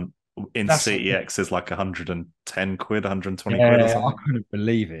 That one in CEX is like 110 quid, 120 quid or something. I couldn't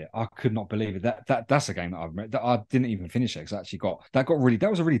believe it. I could not believe it. That's a game that I didn't even finish it because I actually that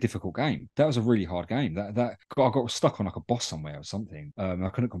was a really difficult game. That was a really hard game. I got stuck on like a boss somewhere or something. I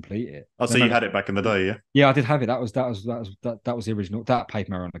couldn't complete it. Oh, so you had it back in the day, yeah? Yeah, I did have it. That was the original. That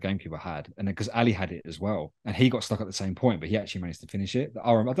Paper Mario on the GameCube I had, and then because Ali had it as well, and he got stuck at the same point, but he actually managed to finish it.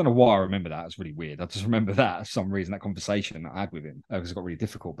 I don't know why I remember that. It's really weird. I just remember that for some reason, that conversation that I had with him because it got really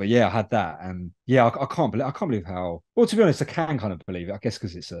difficult. But yeah, I had that, and yeah, I can't believe how. Well, to be honest, I can kind of believe it. I guess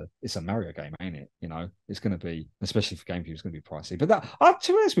because it's a Mario game, ain't it? You know, it's going to be, especially for GameCube, it's going to be pricey. But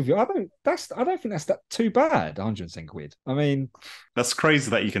to be honest with you, I don't think that's that too bad. 110 quid. I mean, that's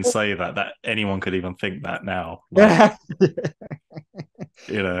crazy that you can say that anyone could even think that now. Like,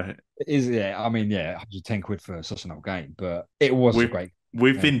 you know, it is. Yeah, I mean, yeah, 110 quid for such an old game, but it was a great.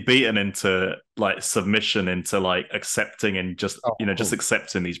 We've been beaten into like submission, into like accepting and just just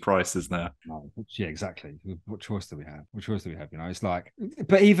accepting these prices now. No, yeah, exactly. What choice do we have? You know, it's like,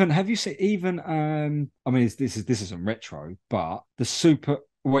 but even have you seen even? I mean, this isn't retro, but the Super.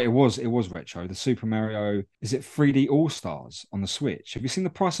 Well, it was retro. The Super Mario, is it 3D All Stars on the Switch? Have you seen the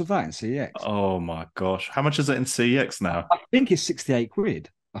price of that in CEX? Oh my gosh, how much is it in CEX now? I think it's 68 quid.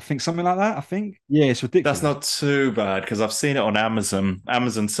 I think something like that. I think. Yeah, it's ridiculous. That's not too bad because I've seen it on Amazon.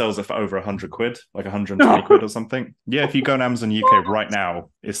 Amazon sells it for over 100 quid, like 120 quid or something. Yeah, if you go on Amazon UK right now,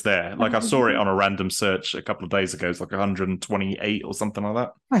 it's there. Like I saw it on a random search a couple of days ago. It's like 128 or something like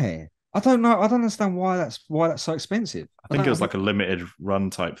that. Hey, I don't know. I don't understand why that's so expensive. I think it was like a limited run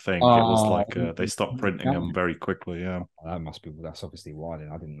type thing. It was like they stopped printing them very quickly. Yeah, that's obviously why. Then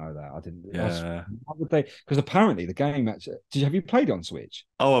I didn't know that. I didn't. Yeah. Why would they? Because apparently the game have you played it on Switch?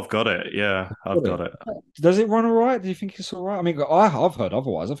 Oh, I've got it. Yeah, I've got it. Does it run all right? Do you think it's all right? I mean, I've heard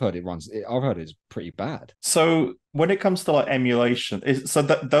otherwise. I've heard it's pretty bad. So when it comes to like emulation,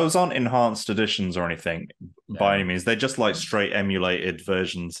 those aren't enhanced editions or anything by any means. They're just like straight emulated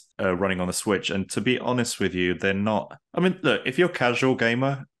versions running on the Switch. And to be honest with you, they're not. I mean, look, if you're a casual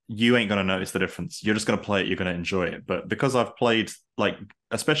gamer, you ain't gonna notice the difference. You're just gonna play it, you're gonna enjoy it. But because I've played, like,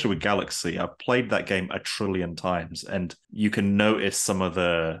 especially with Galaxy, I've played that game a trillion times, and you can notice some of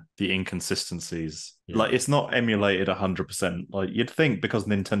the inconsistencies. Yeah. Like, it's not emulated 100%. Like, you'd think because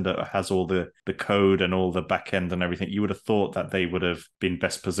Nintendo has all the code and all the back end and everything, you would have thought that they would have been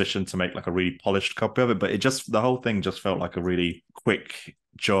best positioned to make like a really polished copy of it. But the whole thing just felt like a really quick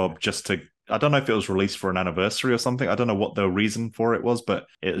job just to, I don't know if it was released for an anniversary or something. I don't know what the reason for it was, but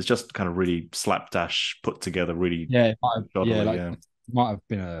it was just kind of really slapdash put together, really. Yeah, it might have, shoddily, like it might have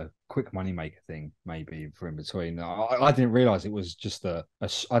been a quick moneymaker thing, maybe for in between. I didn't realize it was just I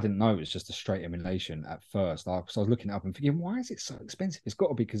didn't know it was just a straight emulation at first. So I was looking it up and thinking, why is it so expensive? It's got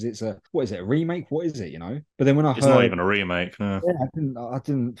to be because it's what is it, a remake? What is it? You know? But then when I It's heard, not even a remake. No. yeah, I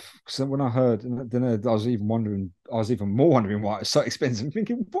didn't. So when I heard, then I was even wondering. I was even more wondering why it's so expensive. I'm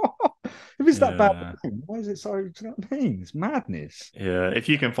thinking, what? If it's that bad, why is it so? Do you know what I mean? It's madness. Yeah, if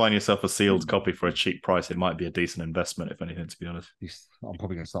you can find yourself a sealed copy for a cheap price, it might be a decent investment, if anything, to be honest. I'm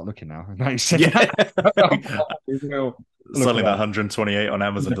probably going to start looking now. Yeah. Selling that 128 on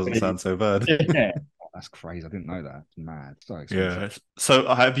Amazon doesn't sound so bad. Yeah. That's crazy. I didn't know that. It's mad. So expensive. Yeah.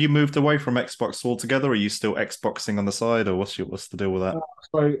 So have you moved away from Xbox altogether? Or are you still Xboxing on the side, or what's the deal with that?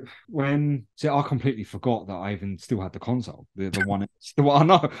 So I completely forgot that I even still had the console, the one. I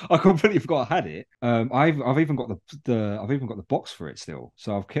know I completely forgot I had it. I've even got the box for it still.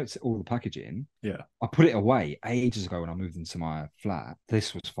 So I've kept all the packaging. Yeah. I put it away ages ago when I moved into my flat.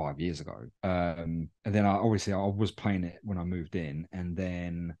 This was 5 years ago. And then I was playing it when I moved in, and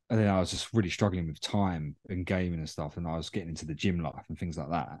then I was just really struggling with time and gaming and stuff, and I was getting into the gym life and things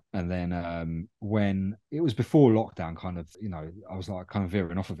like that. And then when it was before lockdown, kind of, I was like kind of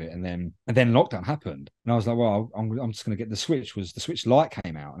veering off of it, and then lockdown happened, and I was like, well, I'm just going to get the Switch. The Switch Lite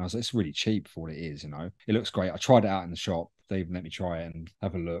came out, and I was like, it's really cheap for what it is. It looks great. I tried it out in the shop. They even let me try it and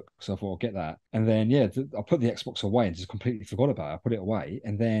have a look. So I thought I'll get that. And then, I put the Xbox away and just completely forgot about it. I put it away.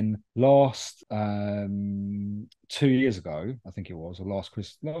 And then last 2 years ago, I think it was, or last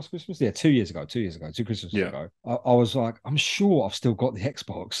Christmas. Yeah, 2 years ago, 2 Christmases ago. I was like, I'm sure I've still got the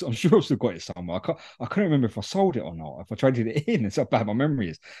Xbox. I'm sure I've still got it somewhere. I couldn't remember if I sold it or not, if I traded it in. It's how bad my memory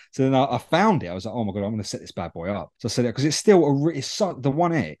is. So then I found it. I was like, oh my God, I'm going to set this bad boy up. So I said it because it's still the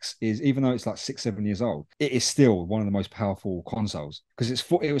One X is, even though it's like 6-7 years old, it is still one of the most powerful consoles because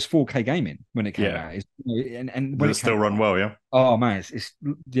it was 4K gaming when it came out. And when it still run well, yeah. Oh man, it's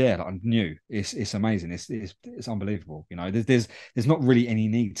like new. It's amazing. It's unbelievable. There's not really any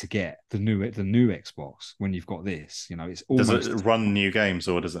need to get the new Xbox when you've got this. It's almost. Does it run new games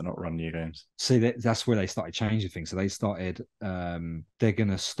or does it not run new games? See, that's where they started changing things. So they started. They're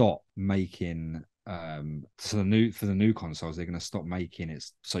gonna stop making. For the new consoles, they're going to stop making it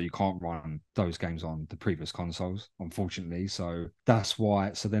so you can't run those games on the previous consoles, unfortunately. So that's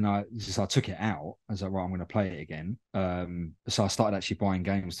why. So then I took it out. I was like, right, I'm going to play it again. So I started actually buying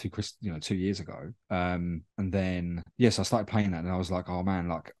games 2 years ago. And then I started playing that, and I was like, oh man,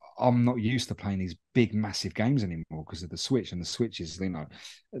 like I'm not used to playing these big, massive games anymore because of the Switch, and the Switch is,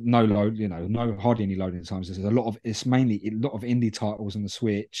 no load, no hardly any loading times. It's mainly a lot of indie titles on the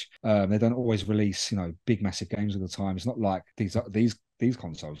Switch. They don't always release, big, massive games all the time. It's not like these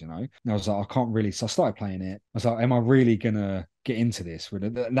consoles, And I was like, I can't really. So I started playing it. I was like, am I really gonna get into this?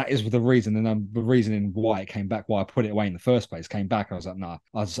 That is the reason, and the reasoning why it came back, why I put it away in the first place, came back. I was like, nah,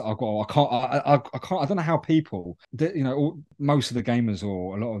 I can't. I don't know how people, most of the gamers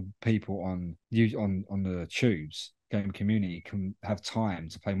or a lot of people on the tubes game community can have time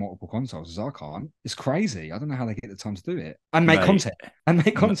to play multiple consoles as I can't. It's crazy. I don't know how they get the time to do it and make content.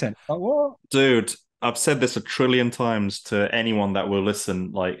 Like, what, dude? I've said this a trillion times to anyone that will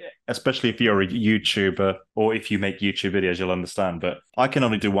listen, like, especially if you're a YouTuber or if you make YouTube videos, you'll understand. But I can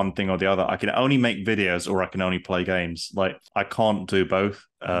only do one thing or the other. I can only make videos or I can only play games. Like, I can't do both.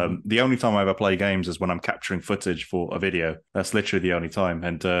 The only time I ever play games is when I'm capturing footage for a video. That's literally the only time.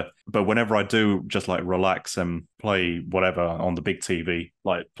 And but whenever I do just like relax and play whatever on the big TV,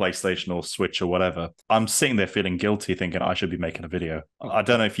 like PlayStation or Switch or whatever, I'm sitting there feeling guilty thinking I should be making a video. I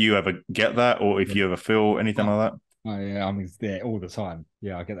don't know if you ever get that or if you ever feel anything like that. Oh yeah, I mean, it's there all the time.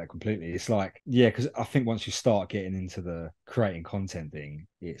 Yeah, I get that completely. It's like, because I think once you start getting into the creating content thing,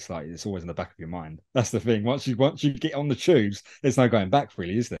 it's like it's always in the back of your mind. That's the thing. Once you get on the tubes, there's no going back,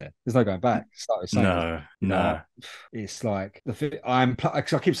 really, is there? There's no going back. No. It's like I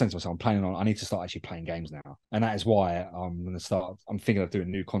keep saying to myself, I need to start actually playing games now, and that is why I'm going to start. I'm thinking of doing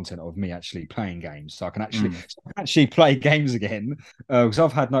new content of me actually playing games, so I can actually play games again, because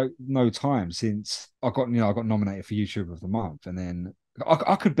I've had no time since I got nominated for YouTuber of the Month, and then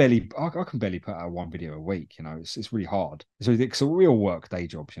I can barely put out one video a week. You know, it's really hard. It's a real work day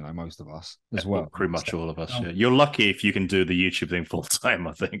jobs. You know, most of us as Well, well. pretty much all of us. Um, Yeah, you're lucky if you can do the YouTube thing full time.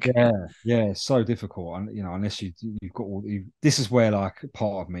 I think. Yeah, yeah, it's so difficult, and you know, unless you've got all this is where like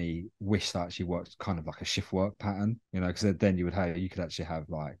part of me wished I actually worked kind of like a shift work pattern, you know, because then you could actually have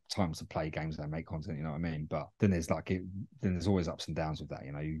like times to play games and make content, you know what I mean? But then there's always ups and downs with that,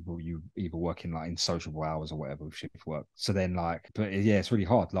 you know. You either working like in sociable hours or whatever with shift work, so then like, but yeah, it's really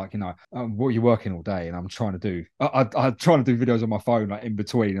hard. Like, you know, what you're working all day, and I'm trying to do, I'm trying to do videos on my phone like in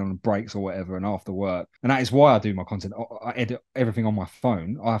between on breaks or whatever, and after work, and that is why I do my content. I edit everything on my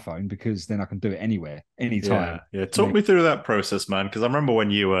iPhone, because then I can do it anywhere, anytime. Yeah. Talk me through that process, man. Because I remember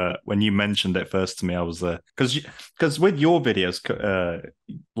when you mentioned it first to me, I was because with your videos,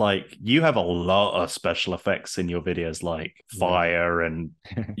 like you have a lot of special effects in your videos, like fire and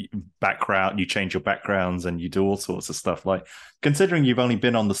background. You change your backgrounds and you do all sorts of stuff. Like considering you've only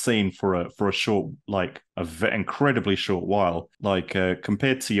been on the scene for a short, like incredibly short while, like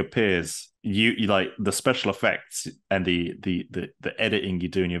compared to your peers. You like the special effects and the editing you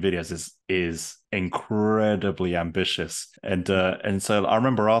do in your videos is incredibly ambitious, and so I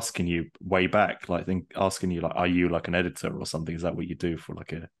remember asking you way back, like asking you like, are you like an editor or something? Is that what you do for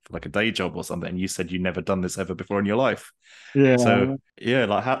like a day job or something? And you said you never done this ever before in your life. Yeah. So yeah,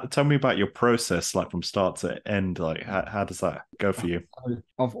 like tell me about your process, like from start to end. Like how does that go for you?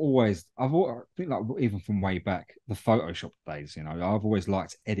 I think like even from way back, the Photoshop days, you know, I've always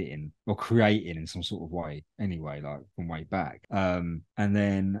liked editing or creating in some sort of way anyway, like from way back. And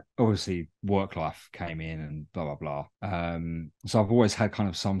then obviously work life came in and blah, blah, blah. So I've always had kind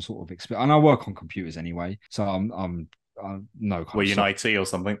of some sort of experience, and I work on computers anyway. So I'm no kind Were of you in IT or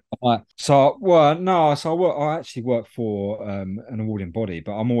something? I actually work for an awarding body,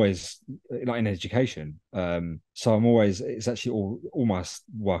 but I'm always like in education. So I'm always, it's actually all my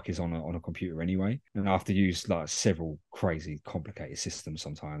work is on a computer anyway, and I have to use like several crazy complicated systems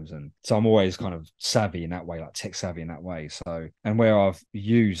sometimes, and so I'm always kind of savvy in that way, like tech savvy in that way. So, and where I've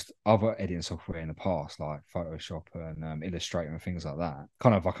used other editing software in the past, like Photoshop and Illustrator and things like that,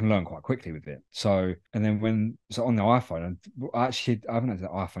 kind of I can learn quite quickly with it. So, and then on the iPhone, and I haven't had the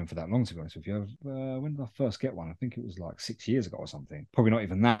iPhone for that long, to be honest with you. When did I first get one? I think it was like 6 years ago or something. Probably not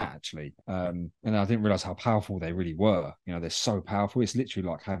even that actually. And I didn't realize how powerful they really were. You know, they're so powerful. It's literally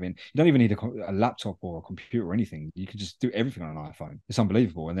like you don't even need a laptop or a computer or anything. You can just do everything on an iPhone. It's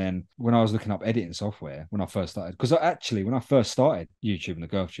unbelievable. And then when I was looking up editing software when I first started, because when I first started YouTube and the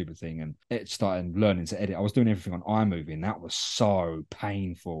GirlTuber thing and it started learning to edit, I was doing everything on iMovie, and that was so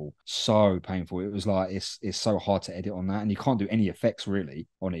painful. It was like it's so hard to edit on that, and you can't do any effects really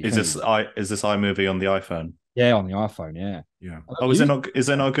on it. Is this iMovie on the iPhone? Yeah, on the iPhone, yeah. Yeah. Oh, is it not? Is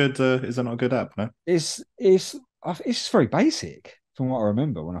it not a good? Is it not a good app? No. It's just very basic from what I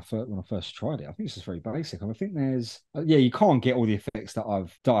remember when I first tried it. I think it's just very basic. I think there's you can't get all the effects that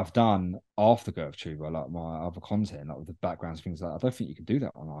I've done after GirlTuber, like my other content, like with the backgrounds, things like that. I don't think you can do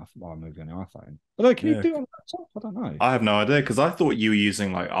that on iMovie on the iPhone. Although, can you do it on the laptop? I don't know. I have no idea because I thought you were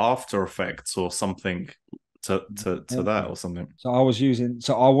using like After Effects or something to that or something. So I was using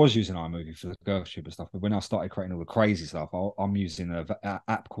iMovie for the GirlTuber stuff, but when I started creating all the crazy stuff, I'm using an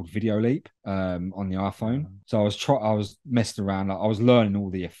app called Video Leap on the iPhone. So I was messing around, like I was learning all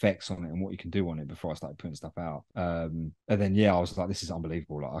the effects on it and what you can do on it before I started putting stuff out. And then I was like, this is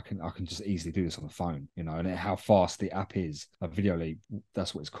unbelievable. Like I can just easily do this on the phone, you know, and how fast the app is. Like Video Leap,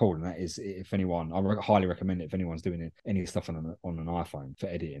 that's what it's called, and that is, if anyone, I highly recommend it if anyone's doing any stuff on an iPhone for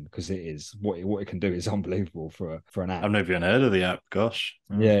editing, because it is what it can do is unbelievable for an app. I've never even heard of the app. Gosh.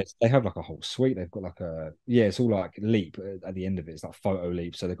 Yeah, they have like a whole suite. They've got like it's all like Leap at the end of it. It's like Photo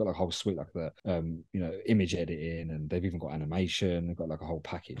Leap. So they've got like a whole suite, like the image editing, and they've even got animation. They've got like a whole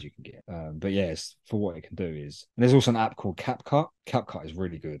package you can get. But yes, for what it can do is, and there's also an app called CapCut. CapCut is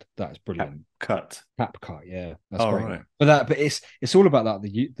really good. That is brilliant. CapCut, yeah, that's great. Right. But it's all about like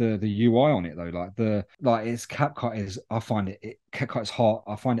the UI on it though. Like it's CapCut is, I find CapCut is hard.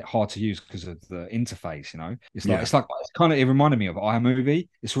 I find it hard to use because of the interface. You know, it's kind of, it reminded me of iMovie.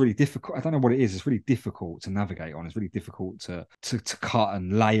 It's really difficult. I don't know what it is. It's really difficult to navigate on. It's really difficult to cut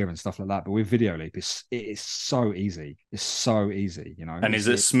and layer and stuff like that. But with Video Leap, it is so easy. It's so easy, you know. And is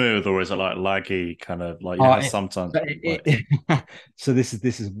it smooth or is it like laggy, kind of like sometimes? So this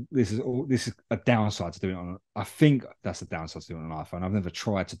is a downside to doing it on. I think that's a downside to doing it on an iPhone. I've never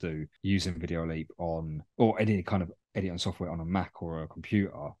tried to do using Video Leap on or any kind of editing software on a Mac or a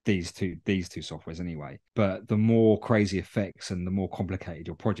computer. These two softwares anyway. But the more crazy effects and the more complicated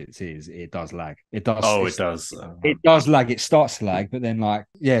your project is, it does lag. It does. Oh, it does. It does lag. It starts to lag, but then like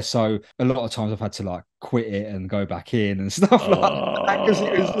so a lot of times I've had to like quit it and go back in and stuff like that because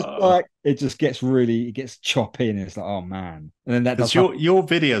it was just like it just gets choppy and it's like, oh man. And then that does your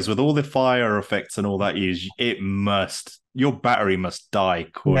videos with all the fire effects and all that your battery must die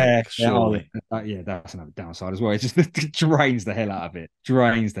quick, surely. That's another downside as well. It just it drains the hell out of it.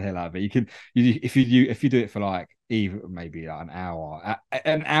 You can if you do it for like even maybe like an hour,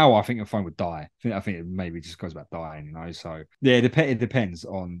 I think your phone would die. I think it maybe just goes about dying, you know. So yeah, it depends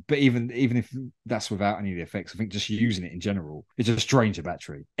on. But even if that's without any of the effects, I think just using it in general, it just drains your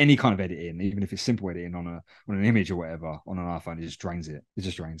battery. Any kind of editing, even if it's simple editing on an image or whatever on an iPhone, it just drains it. It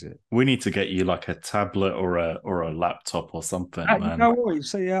just drains it. We need to get you like a tablet or a laptop or something, man. You know what?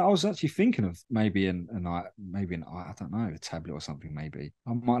 So yeah, I was actually thinking of maybe I don't know, a tablet or something. Maybe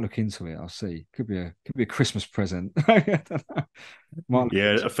I might look into it. I'll see. Could be a Christmas present. I don't know.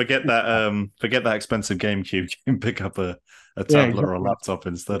 Yeah, forget that expensive GameCube. You can pick up a tablet or a laptop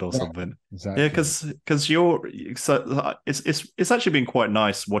instead or something. Exactly. Yeah, because it's actually been quite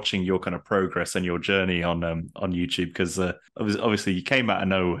nice watching your kind of progress and your journey on YouTube because obviously you came out of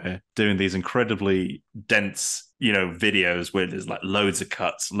nowhere doing these incredibly dense videos where there's like loads of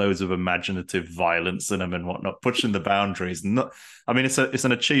cuts, loads of imaginative violence in them and whatnot, pushing the boundaries. It's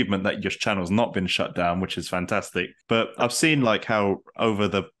an achievement that your channel's not been shut down, which is fantastic. But I've seen like how over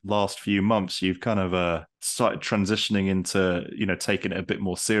the last few months you've kind of started transitioning into taking it a bit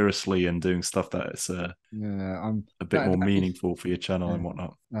more seriously and doing stuff that's a bit more meaningful for your channel and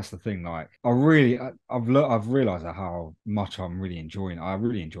whatnot. That's the thing. Like I've realized how much I'm really enjoying it. I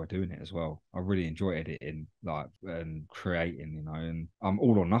really enjoy doing it as well. I really enjoy editing and creating, and I'm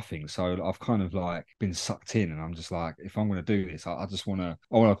all or nothing. So I've kind of like been sucked in, and I'm just like, if I'm going to do this, I want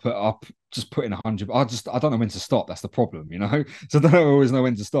to put up. Just put in 100. I don't know when to stop. That's the problem, So I don't always know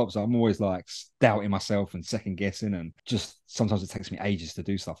when to stop. So I'm always like doubting myself and second guessing, and just sometimes it takes me ages to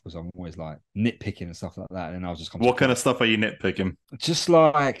do stuff because I'm always like nitpicking and stuff like that. And I'll just come. What kind of stuff are you nitpicking? Just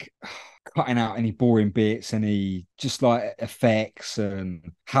like cutting out any boring bits, any just like effects,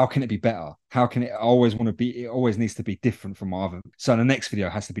 and how can it be better? How can it always want to be? It always needs to be different from my other. So the next video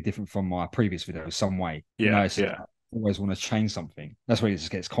has to be different from my previous video some way. Yeah, always want to change something. That's where it just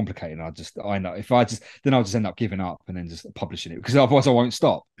gets complicated. I know if I'll just end up giving up and then just publishing it because otherwise I won't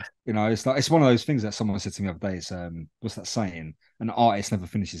stop. It's one of those things that someone said to me the other day. It's what's that saying? An artist never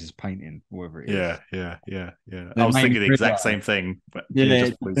finishes his painting, or whatever it is. Yeah. I was thinking the exact same thing, but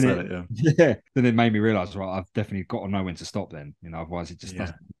then it made me realize, right, I've definitely got to know when to stop. Then otherwise it just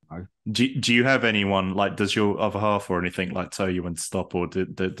doesn't. Do you have anyone like? Does your other half or anything like tell you when to stop, or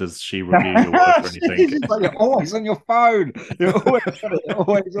does she review your work or anything? Like, you're always on your phone. You're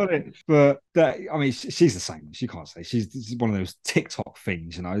always on it. But she's the same. She can't say. She's one of those TikTok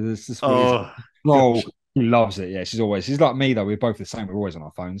things, There's this He loves it. Yeah, she's like me though. We're both the same. We're always on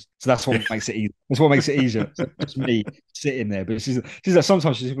our phones, so that's what makes it easy. That's what makes it easier. It's just me sitting there, but she's like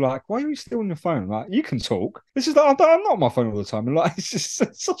sometimes she's like, "Why are you still on your phone?" I'm like, you can talk. This is like I'm not on my phone all the time. And like, it's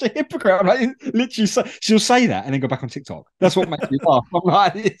just such a hypocrite. I'm like, literally, she'll say that and then go back on TikTok. That's what makes me laugh. I'm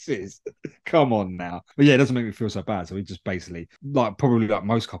like, come on now. But yeah, it doesn't make me feel so bad. So we just basically probably like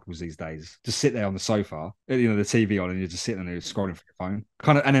most couples these days, just sit there on the sofa, the TV on, and you're just sitting there scrolling for your phone,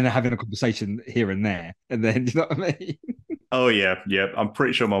 kind of, and then having a conversation here and there. And then, you know what I mean? Oh, yeah. I'm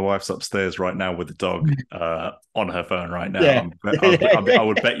pretty sure my wife's upstairs right now with the dog on her phone right now. Yeah. I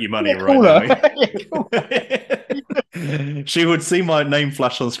would bet you money right now. She would see my name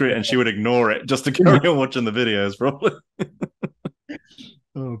flash on the screen and she would ignore it just to carry on watching the videos, probably.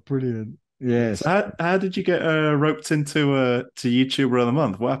 Oh, brilliant. Yes. So how did you get roped into to YouTuber of the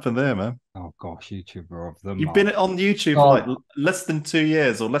Month? What happened there, man? Oh gosh, YouTuber of the Month. You've been on YouTube for like less than 2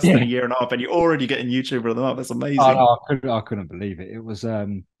 years or less than a year and a half, and you're already getting YouTuber of the Month. That's amazing. Oh, no, I couldn't believe it. It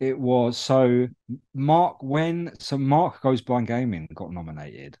was so Mark Goes Blind Gaming got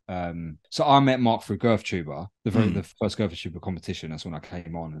nominated. So I met Mark through GirthTuber, the first GirthTuber competition. That's when I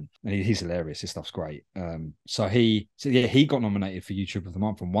came on, and he's hilarious. His stuff's great. So he got nominated for YouTuber of the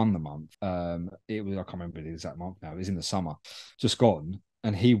Month and won the month. It was, I can't remember the exact month now. It was in the summer, just gone,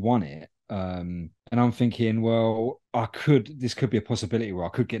 and he won it. And I'm thinking, well, this could be a possibility where I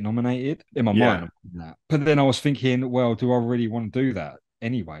could get nominated in my mind. But then I was thinking, well, do I really want to do that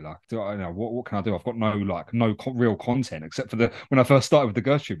anyway? Like, what can I do? I've got no real content except for when I first started with the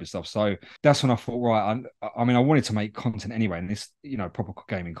GirthTuber stuff. So that's when I thought, right, I wanted to make content anyway, and this, proper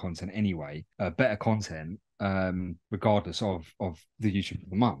gaming content anyway, better content. regardless of the YouTube of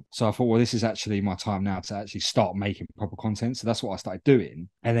the month. So I thought, well, this is actually my time now to actually start making proper content. So that's what I started doing.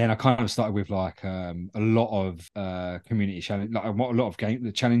 And then I kind of started with like a lot of community challenge, like a lot of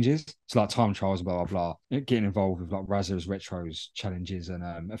game challenges. So like time trials, blah blah blah. Getting involved with like Razza's Retros challenges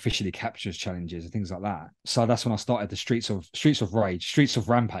and officially captures challenges and things like that. So that's when I started the Streets of Rage, Streets of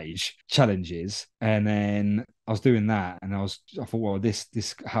Rampage challenges. And then I was doing that, and I thought, well, this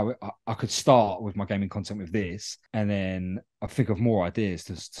how I could start with my gaming content with this, and then I think of more ideas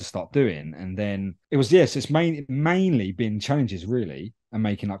to start doing. And then it was, yes, it's mainly been challenges really, and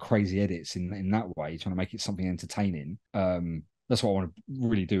making like crazy edits in that way, trying to make it something entertaining. That's what I want to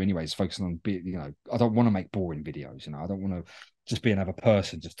really do anyways, focusing on I don't want to make boring videos, I don't want to just be another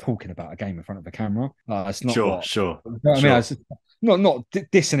person just talking about a game in front of a camera. It's not sure. You know what I mean? It's not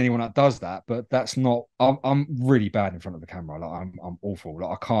dissing anyone that does that, but that's not. I'm really bad in front of the camera. Like I'm awful.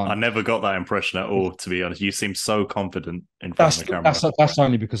 Like I can't. I never got that impression at all, to be honest. You seem so confident in front of the camera. That's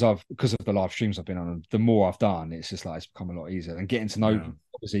only because of the live streams I've been on. The more I've done, it's just like it's become a lot easier, and getting to know,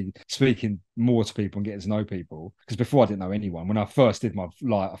 obviously speaking more to people and getting to know people. Because before I didn't know anyone. When I first did my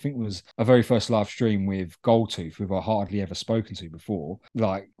I think it was a very first live stream with Goldtooth, who I hardly ever spoken to before.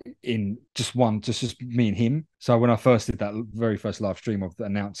 Like in just me and him. So when I first did that very first live stream of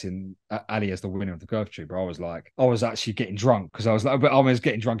announcing Ali as the winner of the Curve Tuber, I was actually getting drunk because I was like, but I was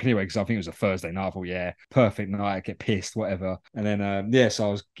getting drunk anyway because I think it was a Thursday night. I thought, yeah, perfect night, get pissed, whatever. And then so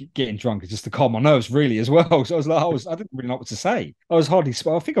I was getting drunk just to calm my nerves really as well. So I was like, I didn't really know what to say. I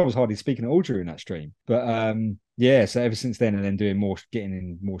think I was hardly speaking at all during that stream. But so ever since then, and then getting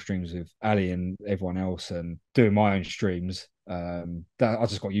in more streams with Ali and everyone else, and doing my own streams. That I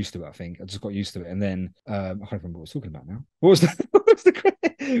just got used to it. I think I just got used to it, and then I can't remember what I was talking about now. What was the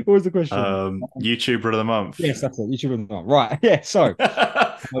question? YouTuber of the month. Yes, that's it. YouTuber of the month. Right. Yeah. So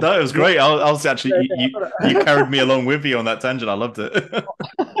that was great. I was actually you carried me along with you on that tangent. I loved it.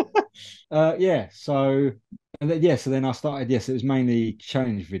 So. And then, so then I started. Yes, it was mainly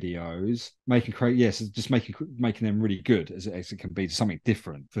challenge videos, just making them really good as it can be, something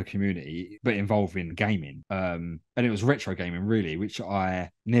different for the community, but involving gaming. And it was retro gaming really, which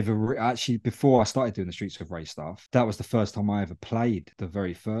I never actually before I started doing the Streets of Rage stuff. That was the first time I ever played the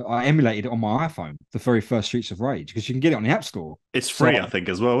very first. I emulated it on my iPhone, the very first Streets of Rage, because you can get it on the App Store. It's free, I think,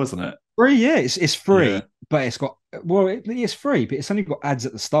 as well, isn't it? Free, yeah, it's free, but it's got it's free, but it's only got ads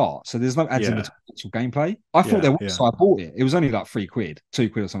at the start, so there's no ads in the actual gameplay. I thought there was, so I bought it. It was only like £3,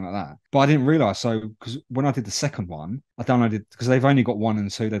 £2 or something like that. But I didn't realize. So because when I did the second one, I downloaded because they've only got 1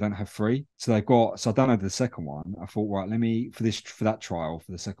 and 2. They don't have 3, so I downloaded the second one. I thought, right, let me for that trial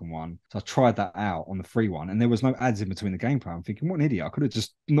for the second one. So I tried that out on the free one, and there was no ads in between the gameplay. I'm thinking, what an idiot! I could have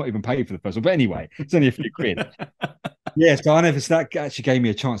just not even paid for the first one. But anyway, it's only a few quid. Yeah, so that actually gave me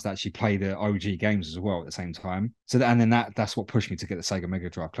a chance to actually play the OG games as well at the same time. So that's what pushed me to get the Sega Mega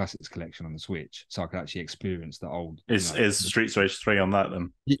Drive Classics collection on the Switch, so I could actually experience the old. Is Streets Rage 3 on that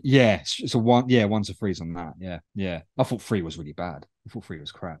then? Yeah, so 1 to 3's on that. Yeah. I thought 3 was really bad. I thought 3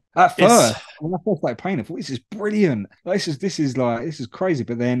 was crap. At first, when I first started playing it, I thought this is brilliant. This is crazy.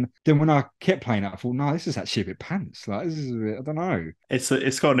 But then when I kept playing it, I thought, no, this is actually a bit pants. Like this is a bit, I don't know.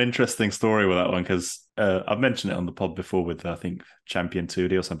 It's got an interesting story with that one because I've mentioned it on the pod before with I think Champion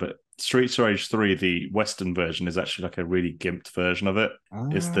 2D or something. But Streets Rage 3, the Western version, is actually like a really gimped version of it.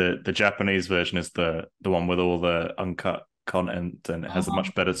 It's the Japanese version is the one with all the uncut content, and it has a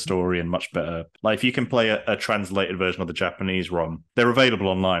much better story and much better. Like if you can play a translated version of the Japanese ROM, they're available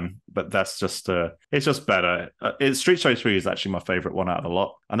online, but that's just it's just better. Street Rage 3 is actually my favorite one out of the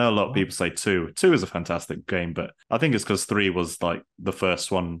lot. I know a lot of people say 2 is a fantastic game, but I think it's because 3 was like the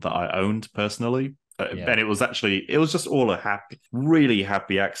first one that I owned personally. And it was just all a really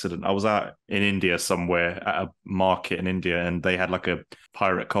happy accident. I was out in India somewhere at a market in India, and they had like a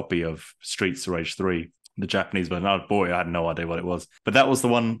pirate copy of Streets of Rage 3, the Japanese version. Oh boy, I had no idea what it was, but that was the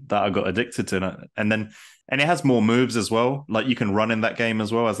one that I got addicted to. And it has more moves as well. Like you can run in that game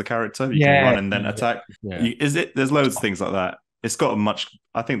as well as the character. You can run and then attack. Yeah. There's loads of things like that. It's got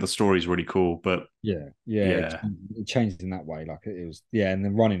I think the story's really cool, but it changed in that way. Like it was, and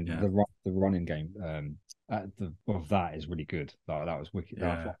the running, the running game of that is really good. Like, that was wicked.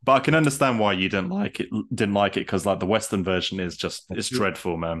 Yeah. But I can understand why you didn't like it because like the Western version is just it's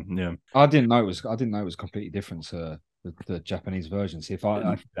dreadful, man. Yeah, I didn't know it was completely different to the Japanese version. See if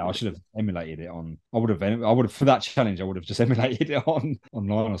I should have emulated it on. I would have for that challenge. I would have just emulated it on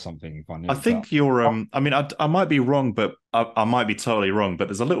online or something if I knew. I think you're. I mean, I might be wrong, but I might be totally wrong. But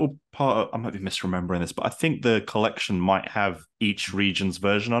there's a little part. I might be misremembering this, but I think the collection might have each region's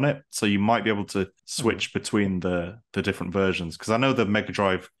version on it, so you might be able to switch between the different versions. Because I know the Mega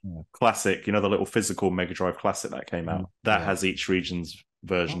Drive Classic, the little physical Mega Drive Classic that came out, that has each region's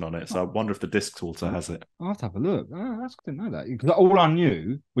version on it. So I wonder if the disc Torter has it. I'll have to have a look. I didn't know that, because all I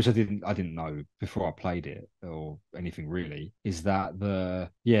knew, which I didn't know before I played it or anything really, is that the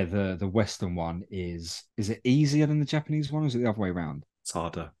Western one is it easier than the Japanese one, or is it the other way around? It's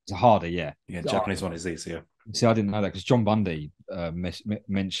harder. It's harder, yeah. Yeah, Japanese one is easier. See, I didn't know that because John Bundy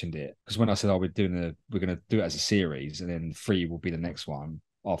mentioned it. Because when I said, we're going to do it as a series, and then 3 will be the next one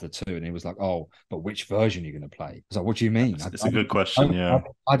after 2, and he was like, "Oh, but which version are you going to play?" I was like, "What do you mean?" It's a good question.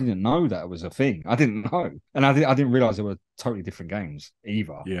 I didn't know that was a thing. I didn't know, and I didn't realize there were totally different games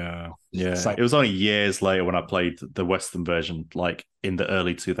either. Yeah. It was only years later when I played the Western version, like in the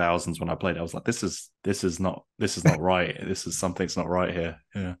early 2000s when I played it. I was like, "This is not right. Something's not right here."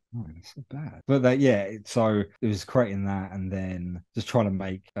 Yeah, it's not bad. But so it was creating that, and then just trying to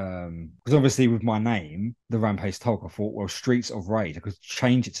make because obviously with my name, the Rampage Tulk, I thought, well, Streets of Rage, I could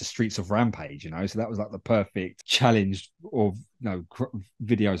change it to Streets of Rampage, so that was like the perfect challenge of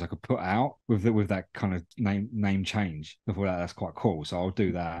videos I could put out with that kind of name change. I thought that's quite cool, so I'll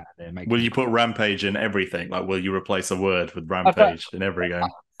do that. And then will you put Rampage in everything? Like, will you replace a word with Rampage in every game?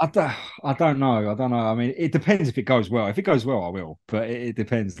 I don't know. I mean, it depends if it goes well. If it goes well, I will. But it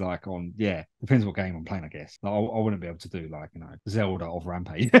depends, depends what game I'm playing, I guess. Like, I wouldn't be able to do Zelda of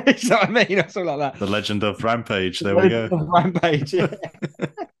Rampage. So I mean, something like that. The Legend of Rampage. There we go. Rampage. Yeah.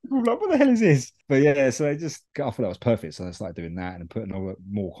 Like, what the hell is this? But yeah, so I thought that was perfect. So I started doing that and putting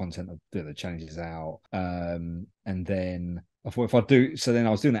more content of the challenges out. And then I thought if I do, so then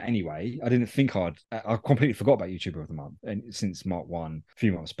I was doing that anyway. I didn't think I completely forgot about YouTuber of the Month, and since Mark 1 a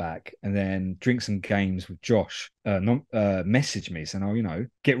few months back, and then Drinks and Games with Josh messaged me saying,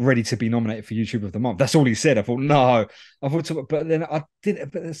 get ready to be nominated for YouTuber of the Month. That's all he said. I thought, no, but then I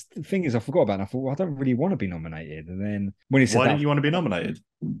did. But the thing is, I forgot about it. And I thought, well, I don't really want to be nominated. And then when he said, why didn't you want to be nominated?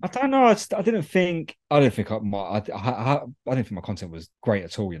 I don't know. I didn't think my content was great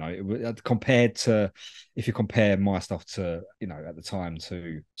at all. Compared to, if you compare my stuff to, at the time,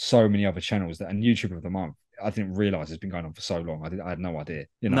 to so many other channels and YouTuber of the Month, I didn't realize it's been going on for so long. I had no idea.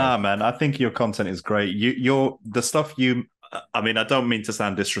 Nah, man. I think your content is great. The stuff you. I mean, I don't mean to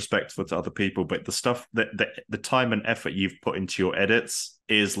sound disrespectful to other people, but the stuff the time and effort you've put into your edits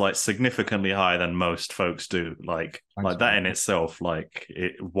is like significantly higher than most folks do. Like that in itself,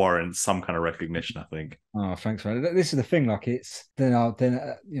 it warrants some kind of recognition, I think. Oh, thanks, man. This is the thing. It's then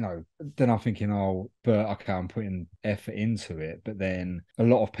I'm thinking, oh, but okay, I'm putting effort into it, but then a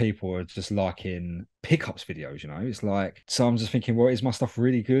lot of people are just liking pickups videos. It's like, so I'm just thinking, well, is my stuff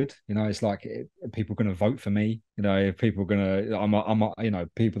really good? It's like, are people going to vote for me? If people are going to,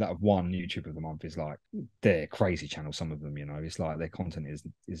 people that have won YouTube of the Month is like, they're crazy channels. Some of them, it's like their content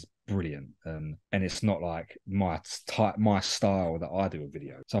is brilliant, and it's not like my style that I do a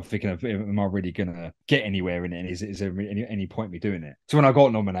video. So I'm thinking, am I really gonna get anywhere in it? And is there any point me doing it? So when I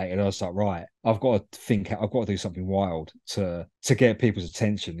got nominated, I was like, right, I've got to do something wild to get people's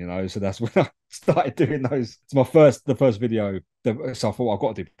attention, So that's when I started doing those. It's the first video. So I thought, I've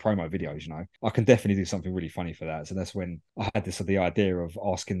got to do promo videos, I can definitely do something really funny for that. So that's when I had the idea of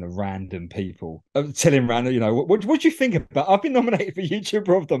asking the random people, telling random, what do you think about? I've been nominated for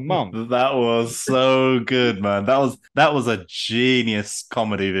YouTuber of the Month. That was so good, man. That was a genius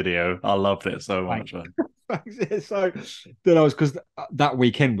comedy video. I loved it so much, man. So then I was, because that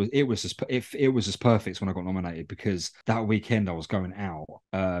weekend was just perfect when I got nominated, because that weekend I was going out.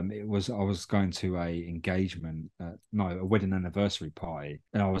 I was going to a wedding anniversary party,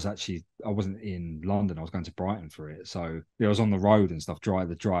 and I wasn't in London. I was going to Brighton for it, so I was on the road and stuff,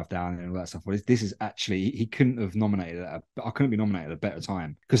 the drive down and all that stuff. Well, this is actually, he couldn't have nominated I couldn't be nominated at a better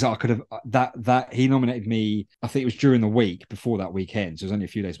time, because I could have that he nominated me. I think it was during the week before that weekend, so it was only a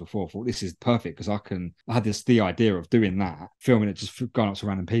few days before. I thought, this is perfect, because I had the idea of doing that, filming it, just going up to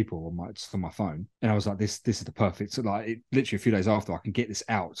random people on my phone, and I was like, this is the perfect. So literally a few days after, I can get this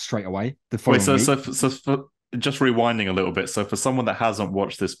out straight away. Wait, so for just rewinding a little bit. So for someone that hasn't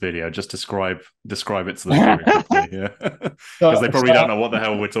watched this video, just describe it to them very quickly, yeah, because they probably don't know what the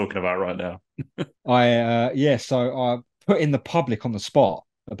hell we're talking about right now. So I put in the public on the spot.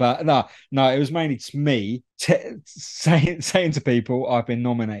 About no, it was mainly to me saying to people, I've been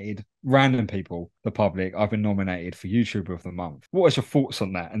nominated, random people, the public, I've been nominated for YouTuber of the Month. What was your thoughts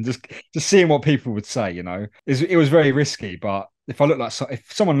on that? And just seeing what people would say, it was very risky, but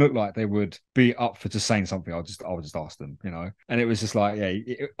if someone looked like they would be up for just saying something, I would just ask them, And it was just like,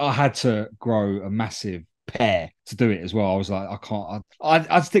 I had to grow a massive pair to do it as well. I was like, I can't. I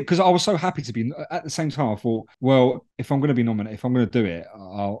just think because I was so happy to be. At the same time, I thought, well, if I'm going to be nominated, if I'm going to do it,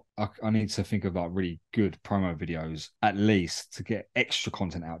 I need to think of like really good promo videos at least to get extra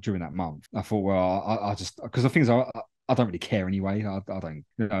content out during that month. I thought, well, I just because the things I don't really care anyway. I don't.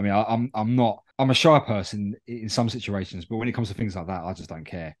 I mean, I'm a shy person in some situations, but when it comes to things like that, I just don't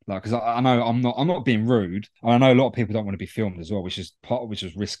care. Like, because I know I'm not being rude. And I know a lot of people don't want to be filmed as well, which is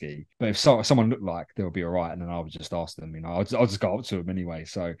risky. But if someone looked like they'll be all right, and then I would just ask them. I'll just go up to them anyway.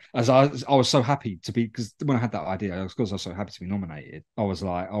 So as I was so happy to be, because when I had that idea, because I was so happy to be nominated, I was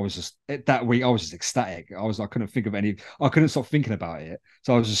just that week I was just ecstatic. I couldn't think of any. I couldn't stop thinking about it.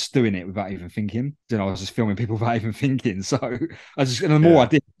 So I was just doing it without even thinking. I was just filming people without even thinking. So and the more I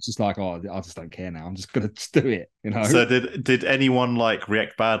did, it's just like, I just don't care now. I'm just gonna just do it, So did anyone like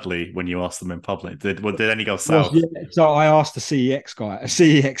react badly when you asked them in public? Did any go south? So I asked the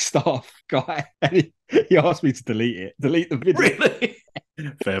CEX staff guy, and he asked me to delete the video. Really?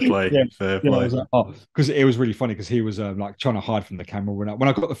 Fair play. Fair play. Because it was really funny because he was like trying to hide from the camera when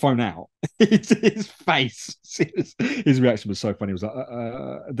I got the phone out. his face, his reaction was so funny. He was like,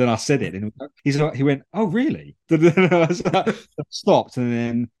 then I said it, and he went, "Oh, really?" I stopped, and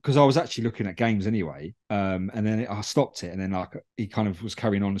then because I was actually looking at games anyway, and then I stopped it, and then like he kind of was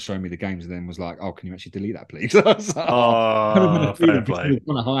carrying on and showing me the games, and then was like, "Oh, can you actually delete that, please?" I was like, fair play. He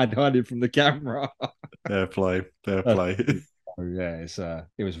was trying to hide it from the camera. Fair play. Oh yeah,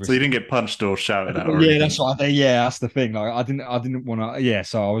 it was risky. So you didn't get punched or shouted at? Yeah, that's right. Yeah, that's the thing. Like I didn't want to. Yeah,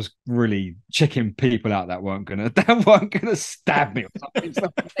 so I was really checking people out that weren't gonna stab me or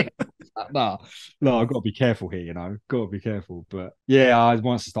something. No, I've got to be careful here. Got to be careful. But yeah,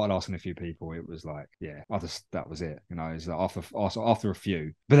 once I started asking a few people, it was like, yeah, that was it. It's like after a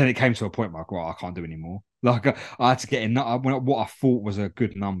few, but then it came to a point where I can't do anymore. Like I had to get in what I thought was a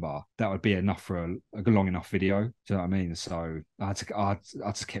good number that would be enough for a long enough video. Do you know what I mean? So I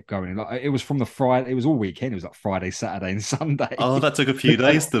just kept going. Like it was from the Friday. It was all weekend. It was like Friday, Saturday, and Sunday. Oh, that took a few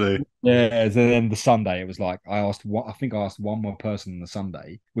days to do. Yeah. And then the Sunday, it was like I asked one more person on the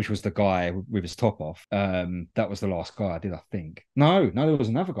Sunday, which was the guy with his top off. That was the last guy I did. I think no, there was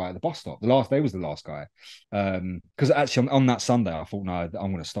another guy at the bus stop. The last day was the last guy. Because actually on that Sunday, I thought, no, I'm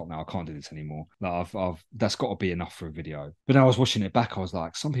going to stop now. I can't do this anymore. Like that's got to be enough for a video. But then I was watching it back. I was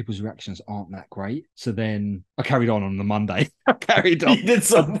like, some people's reactions aren't that great. So then I carried on the Monday. I carried on. You did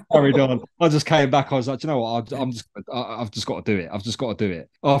something. Carried on. I just came back. I was like, you know what? I've just got to do it. I've just got to do it.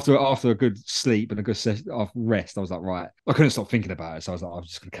 After a good sleep and a good rest, I was like, right. I couldn't stop thinking about it. So I was like, I'm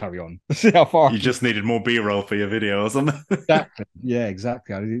just going to carry on. See how far. You just needed more B-roll for your video or something. Exactly. Yeah,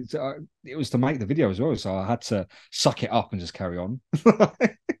 exactly. It was to make the video as well. So I had to suck it up and just carry on.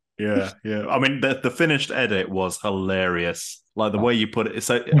 Yeah. I mean, the finished edit was hilarious. Like the way you put it.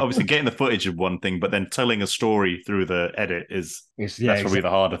 So obviously getting the footage is one thing, but then telling a story through the edit that's probably the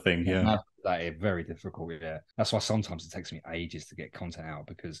harder thing. Yeah. That is very difficult. Yeah, that's why sometimes it takes me ages to get content out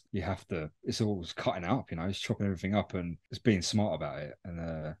because you have to. It's always cutting up, it's chopping everything up and it's being smart about it.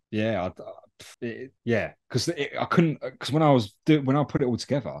 And because I couldn't. Because when I put it all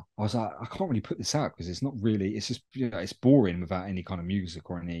together, I was like, I can't really put this out because it's not really. It's just it's boring without any kind of music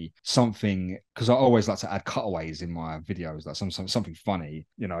or any something. Because I always like to add cutaways in my videos, like something funny,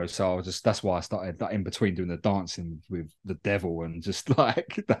 So that's why I started that in between doing the dancing with the devil and just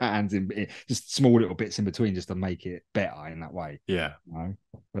like the hands in just small little bits in between just to make it better in that way. Yeah.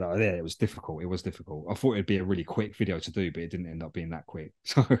 But it was difficult. It was difficult. I thought it'd be a really quick video to do, but it didn't end up being that quick.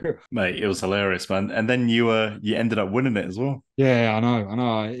 So, mate, it was hilarious, man. And then you ended up winning it as well. Yeah, I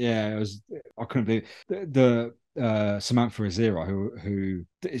know. Yeah, it was. I couldn't believe the Samantha Azira, who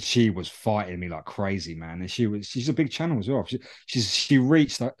she was fighting me like crazy, man. And she's a big channel as well. She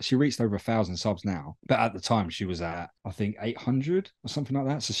reached over 1,000 subs now, but at the time she was at I think 800 or something like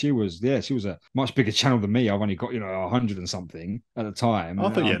that. So she was a much bigger channel than me. I've only got 100 and something at the time. I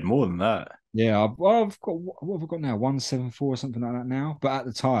thought you had more than that. Yeah, I've got what have I got now? 174 or something like that now. But at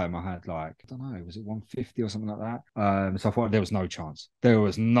the time, I had like I don't know, was it 150 or something like that? So I thought there was no chance. There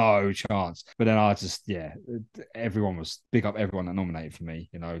was no chance. But then I just everyone was big up everyone that nominated for me.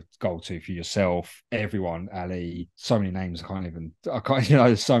 you know, Goldtooth, you yourself, everyone, Ali, so many names. I can't, you know,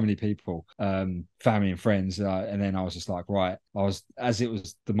 there's so many people, family and friends. And then I was just like, right, as it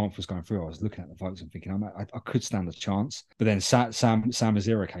was, the month was going through, I was looking at the votes and thinking, I could stand a chance. But then Sam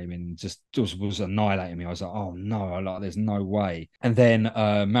Azira came in and just was annihilating me. I was like, oh no, there's no way. And then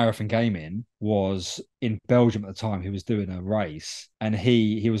Marathon Gaming was in Belgium at the time. He was doing a race, and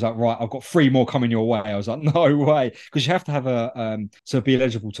he was like, right, I've got 3 more coming your way. I was like, no way, because you have to have a to be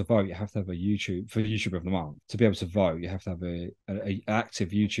eligible to vote, you have to have a YouTube of the month. To be able to vote, you have to have a active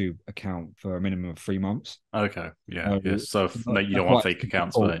YouTube account for a minimum of 3 months. Okay, yeah. So you don't want fake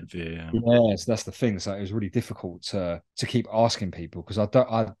accounts for that. Yeah. Yes, that's the thing. So it was really difficult to keep asking people, because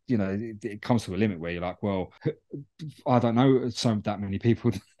it comes to a limit where you're like, well, I don't know that many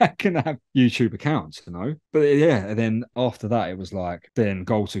people that can have YouTube accounts, you know. But yeah, and then after that, it was like, then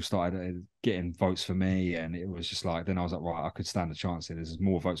Goldtooth started getting votes for me, and it was just like, then I was like, right, I could stand a chance here. There's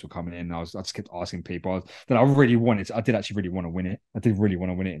more votes were coming in. I just kept asking people. Then I did actually really want to win it. I did really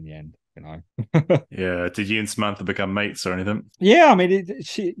want to win it in the end, you know. Yeah. Did you and Samantha become mates or anything? Yeah, I mean,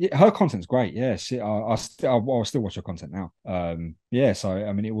 her content's great. Yeah, I'll still watch her content now. Yeah, so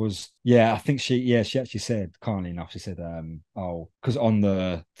I mean, it was, yeah, I think she actually said, kindly enough, she said, because on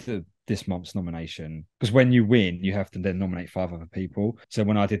this month's nomination, because when you win, you have to then nominate 5 other people. So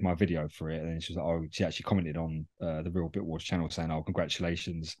when I did my video for it, and she was like, oh, she actually commented on the Real Bit Wars channel saying, oh,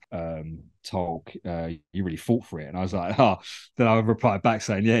 congratulations, Tulk, you really fought for it. And I was like, oh, then I replied back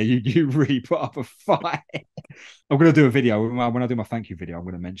saying, yeah, you really put up a fight. I'm going to do a video when I do my thank you video. I'm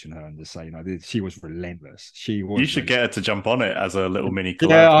going to mention her and just say, you know, she was relentless. You should get her to jump on it as a little mini collab,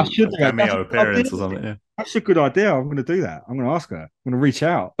 yeah, I should cameo appearance or something. Yeah. That's a good idea. I'm going to do that. I'm going to ask her. I'm going to reach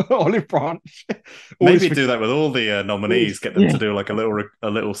out. Olive Branch. Maybe do that with all the nominees. Get them to do like a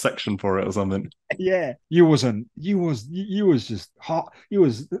little section for it or something. Yeah, you was just hot. You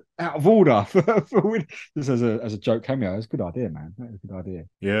was out of order for winning. Just as a joke cameo. It's a good idea, man. That is a good idea.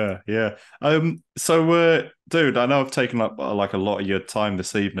 Yeah. So, dude, I know I've taken up like a lot of your time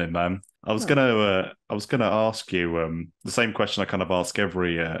this evening, man. I was gonna ask you the same question I kind of ask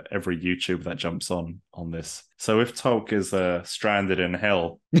every YouTuber that jumps on this. So if Tulk is stranded in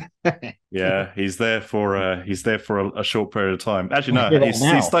hell, yeah, he's there for a short period of time. Actually, no,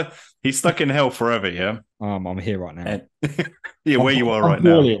 he's stuck in hell forever. Yeah, I'm here right now. Yeah, where you are right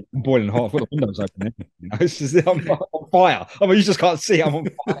now. I'm boiling hot. I've got the windows open. You know? I'm on fire. I mean, you just can't see. I'm on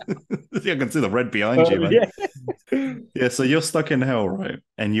fire. I can see the red behind you, man. Yeah, so you're stuck in hell, right?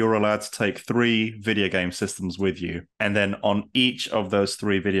 And you're allowed to take 3 video game systems with you. And then on each of those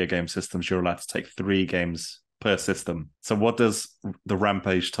 3 video game systems, you're allowed to take 3 games per system. So what does the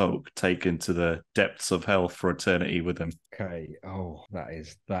Rampage Tulk take into the depths of hell for eternity with him? Okay. Oh, that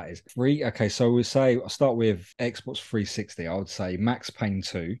is 3. Okay, so we'll say, I'll start with Xbox 360. I would say Max Payne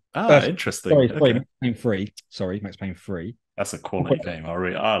 2. Interesting. Sorry, Max Payne 3. Sorry, Max Payne 3. That's a quality game.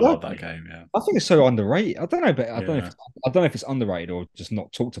 I love that game. Yeah, I think it's so underrated. I don't know, but I don't know if it's underrated or just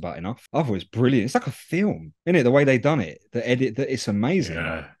not talked about enough. I thought it's brilliant. It's like a film, isn't it? The way they done it, the edit, it's amazing.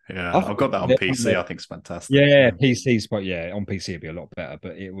 Yeah. I've got that on PC. I think it's fantastic. Yeah, PCs, but yeah, on PC it'd be a lot better.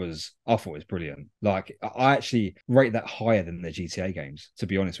 But I thought it was brilliant. Like, I actually rate that higher than the GTA games, to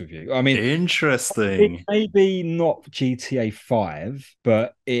be honest with you. I mean, interesting. Maybe not GTA 5,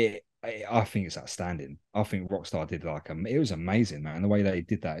 but I think it's outstanding. I think Rockstar did it was amazing, man. The way they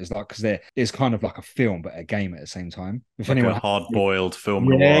did that is like, because it's kind of like a film, but a game at the same time. If like a hard-boiled film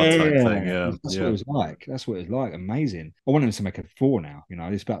noir type thing. Yeah, that's what it was like. That's what it was like. Amazing. I want them to make a 4 now. You know,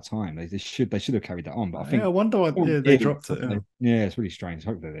 it's about time. They should have carried that on. But I think I wonder why they dropped it. Yeah, it's really strange.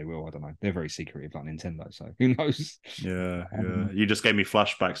 Hopefully they will. I don't know. They're very secretive, like Nintendo. So who knows? Yeah. You just gave me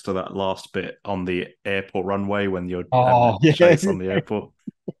flashbacks to that last bit on the airport runway when you're chase on the airport.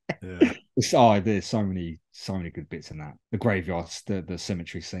 Yeah. There's so many good bits in that. The graveyards, the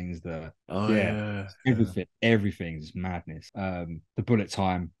cemetery scenes, everything's madness. The bullet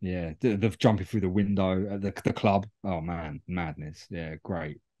time, the jumping through the window at the club. Oh man, madness. Yeah,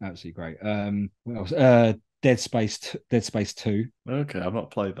 great, absolutely great. What else? Dead Space 2. Okay, I've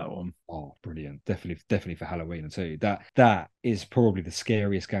not played that one. Oh, brilliant. Definitely for Halloween too. That is probably the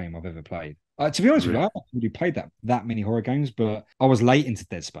scariest game I've ever played. To be honest with you, I haven't really played that many horror games, but I was late into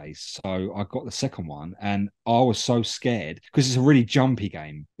Dead Space, so I got the second one, and I was so scared because it's a really jumpy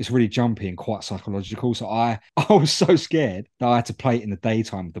game. It's really jumpy and quite psychological. So I was so scared that I had to play it in the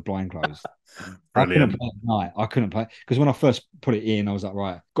daytime with the blind closed. Brilliant. I couldn't play because when I first put it in, I was like,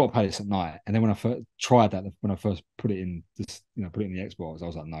 right, got to play this at night. And then when I first tried that, when I first put it in put it in the Xbox, I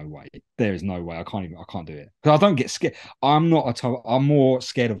was like, no way, there is no way, I can't do it because I don't get scared. I'm more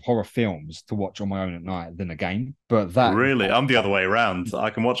scared of horror films to watch on my own at night than a game. But that, Really, I'm the other way around. I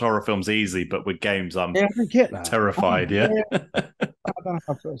can watch horror films easy, but with games, I'm yeah, I don't get that. terrified. Yeah. I don't know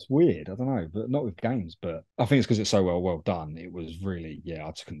how that's weird. I don't know, but not with games. But I think it's because it's so well done. It was really, yeah,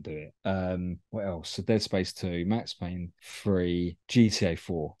 I just couldn't do it. What else? So Dead Space 2, Max Payne 3, GTA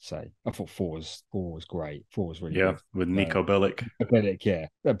 4. Say, I thought 4 was great. 4 was really Yeah, good. with Nico Bellic. Bellic, yeah,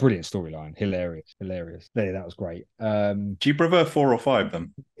 a brilliant storyline, hilarious. Yeah, that was great. Do you prefer 4 or 5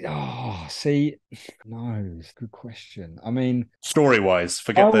 then? Oh, see, no, it's a good question. I mean, Story-wise,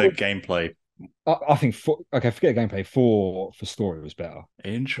 forget the gameplay. I think forget gameplay. Four for story was better.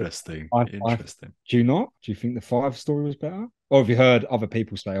 Interesting. Interesting. Do you not? Do you think the 5 story was better? Or have you heard other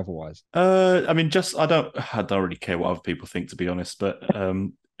people say otherwise? I mean, I don't really care what other people think, to be honest. But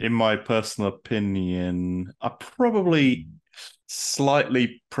in my personal opinion, I probably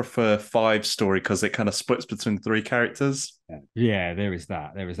slightly prefer 5 story because it kind of splits between 3 characters. Yeah, there is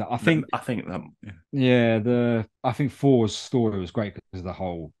that. I think that. I think 4's story was great because of the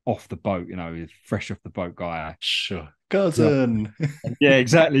whole off the boat, fresh off the boat guy. Sure, cousin. Yeah,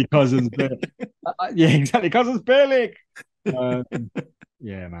 exactly, cousins. Yeah, exactly, cousins Bellic.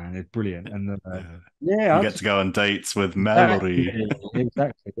 Yeah, man, it's brilliant, and you get to go on dates with Mallory.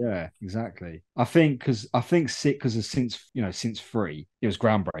 Exactly, yeah, exactly. I think since 3, it was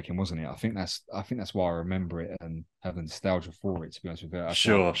groundbreaking, wasn't it? I think that's why I remember it and have the nostalgia for it. To be honest with you,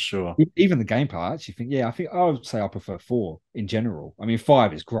 Sure. Even the gameplay, I actually think, I would say I prefer 4 in general. I mean,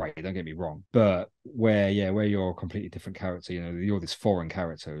 5 is great, don't get me wrong, but where you're a completely different character, you're this foreign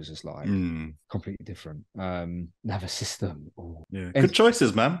character is just like completely different. Have a system. Ooh. Yeah, good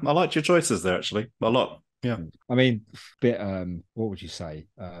choices, man. I liked your choices there actually a lot. Yeah, I mean, bit what would you say?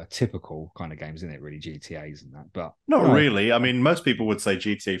 Typical kind of games, isn't it? Really, GTA's and that, but not really. I mean, most people would say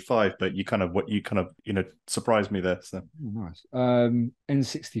GTA 5, but you kind of surprised me there. So nice.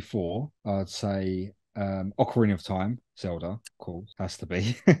 N64, I'd say Ocarina of Time, Zelda, of course, has to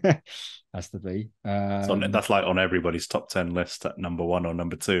be. So that's like on everybody's top 10 list at number 1 or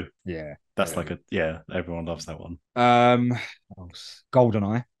number 2. Yeah, that's everyone loves that one.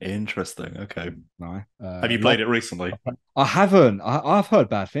 GoldenEye. Interesting. Okay. No. Have you played it recently? I haven't. I've heard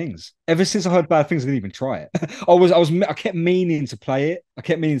bad things. Ever since I heard bad things, I didn't even try it. I kept meaning to play it.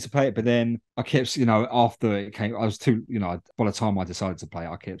 But then I kept, after it came, I was too, by the time I decided to play it,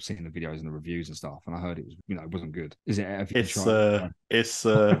 I kept seeing the videos and the reviews and stuff, and I heard it was, it wasn't good. Is it? It's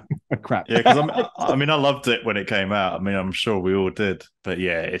crap. Yeah, because I loved it when it came out. I mean, I'm sure we all did, but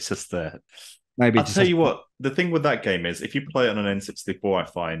yeah, it's just that. Maybe I'll tell you what, the thing with that game is if you play it on an N64, I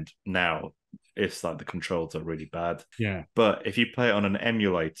find now it's like the controls are really bad. Yeah. But if you play it on an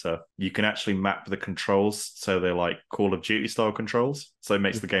emulator, you can actually map the controls so they're like Call of Duty style controls. So it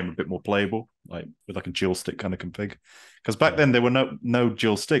makes the game a bit more playable, like with like a dual stick kind of config. Because back then there were no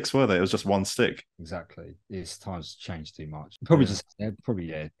dual sticks, were there? It was just one stick. Exactly. It's times changed too much.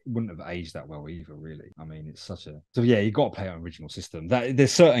 It wouldn't have aged that well either, really. I mean, it's such a you got to play on original system.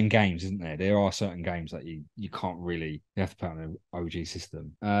 There's certain games, isn't there? There are certain games that you can't really. You have to play on an OG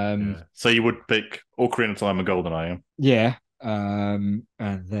system. So you would pick Ocarina of Time and GoldenEye. Yeah. And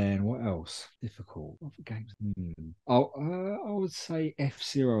then what else? Difficult. What games? I would say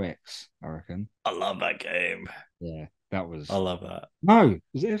F-Zero X, I reckon. I love that game. Yeah. I love that. No,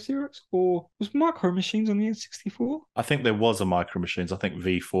 was it F-Zero X or was Micro Machines on the N64? I think there was a Micro Machines. I think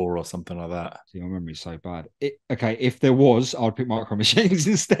V4 or something like that. See, my memory's so bad. Okay, if there was, I'd pick Micro Machines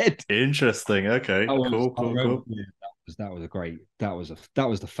instead. Interesting. Okay, cool. Yeah, that was a great. That was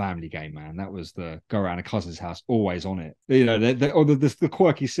the family game, man. That was the go around a cousin's house, always on it. The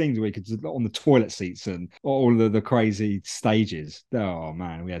quirky scenes where you could on the toilet seats and all the crazy stages. Oh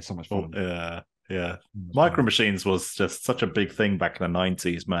man, we had so much fun. Yeah. Micro Machines was just such a big thing back in the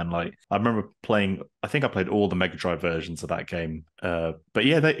 90s, man. Like, I remember I think I played all the Mega Drive versions of that game. But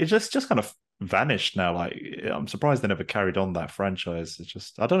yeah, it just kind of vanished now. Like, I'm surprised they never carried on that franchise. It's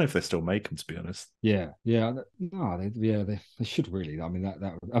just, I don't know if they still make them, to be honest. Yeah. No, they should really. I mean,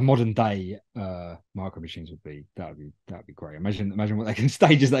 that a modern day Micro Machines would be great. Imagine what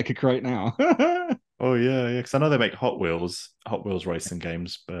stages they could create now. Oh yeah, because I know they make Hot Wheels racing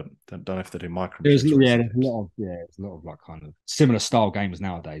games, but don't know if they do Micro Machines. There's a lot of like kind of similar style games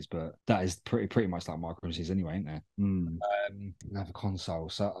nowadays, but that is pretty much like Micro Machines anyway, ain't there? Have a console,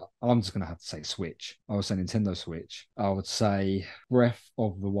 so I'm just gonna have to say Switch. I would say Nintendo Switch. I would say Breath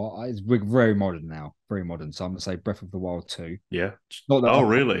of the Wild. We're very modern now, very modern. So I'm gonna say Breath of the Wild 2. Yeah. Not that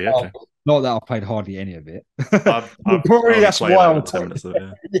really? Okay. Not that I've played hardly any of it. I've Probably only that's played why I like would 10 minutes of it.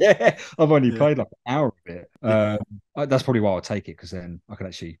 Yeah. yeah, I've only Yeah. played like an hour of it. Yeah. That's probably why I'll take it, because then I can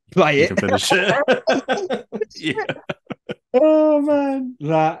actually play You it. can finish it. Yeah. Oh man,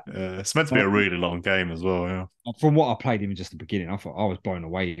 that It's meant to be a really long game as well. Yeah. from what I played even just the beginning, I thought I was blown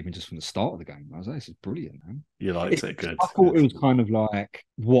away even just from the start of the game. I was like, this is brilliant, man. You liked it, good. I thought it Good. was kind of like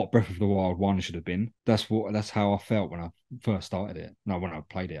what Breath of the Wild 1 should have been. That's how I felt when I first started it. No, when I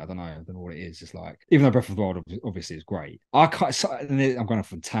played it, I don't know what it is. It's like, even though Breath of the Wild obviously is great, I can't. I'm going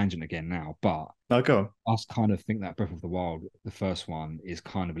off on tangent again now, but No, go on. I kind of think that Breath of the Wild, the first one, is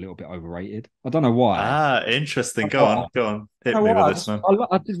kind of a little bit overrated. I don't know why. Ah, interesting. I Go don't know on. Go on. why. Hit me with I this just one.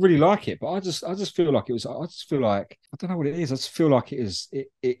 I did really like it, but I just feel like it was. I just feel like I don't know what it is. I just feel like it's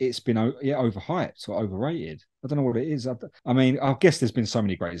been overhyped or overrated. I don't know what it is. I mean, I guess there's been so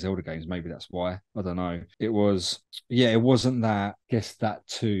many great Zelda games. Maybe that's why. I don't know. It wasn't that. I guess that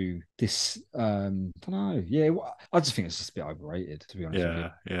too. This, I don't know. Yeah, I just think it's just a bit overrated, to be honest with you.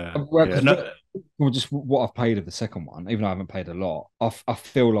 Yeah. Yeah. Well, Yeah. because No, just what I've played of the second one, even though I haven't played a lot, I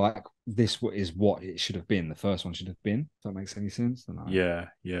feel like this is what it should have been. The first one should have been. If that makes any sense? I don't know. yeah.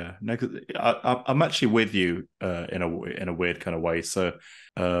 Yeah. No, 'cause I'm actually with you in a weird kind of way. So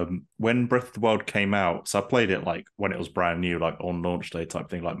when Breath of the Wild came out, so I played it like when it was brand new, like on launch day type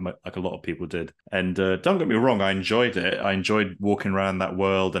thing, like a lot of people did. And don't get me wrong, I enjoyed it. I enjoyed walking around that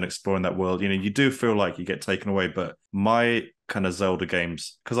world and exploring that world. You know, you do feel like you get taken away, but my kind of Zelda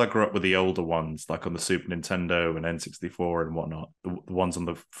games, because I grew up with the older ones, like on the Super Nintendo and N64 and whatnot, the ones on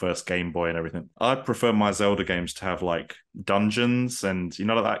the first Game Boy and everything. I prefer my Zelda games to have like dungeons and, you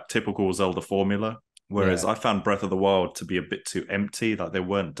know, like that typical Zelda formula. Whereas Yeah. I found Breath of the Wild to be a bit too empty. Like there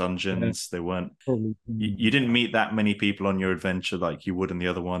weren't dungeons, there weren't. Probably. You didn't meet that many people on your adventure like you would in the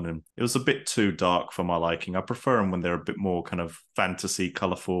other one, and it was a bit too dark for my liking. I prefer them when they're a bit more kind of fantasy,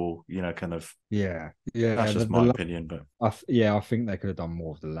 colorful. You know, kind of. Yeah. That's just my opinion, but I think they could have done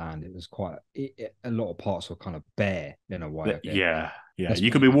more of the land. It was quite a lot of parts were kind of bare in a way. yeah. That's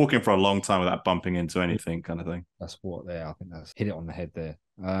You could be walking for a long time without bumping into anything, kind of thing. That's what there. I think that's hit it on the head there.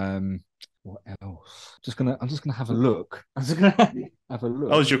 What else? I'm just gonna have a look. I'm just gonna have a look.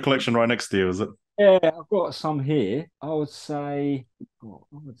 Oh, is your collection right next to you? Is it? Yeah, I've got some here. I would say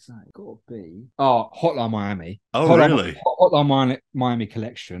gotta be. Oh, Hotline Miami. Oh, really? Hotline Miami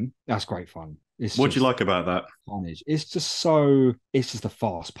collection. That's great fun. What do you like about that? Carnage. It's just a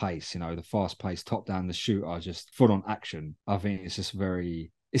fast pace, the fast pace, top down, the shooter, just full on action. I think it's just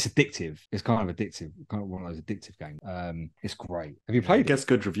it's addictive. It's kind of addictive, kind of one of those addictive games. It's great. Have you played it? It gets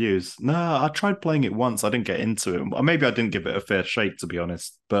good reviews. No, I tried playing it once. I didn't get into it. Maybe I didn't give it a fair shake, to be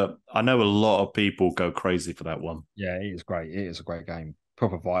honest. But I know a lot of people go crazy for that one. Yeah, it is great. It is a great game.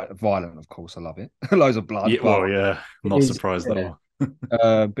 Proper violent, of course. I love it. Loads of blood. Yeah, well, yeah. I'm not surprised at all.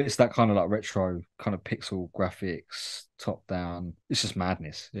 But it's that kind of like retro kind of pixel graphics, top down. It's just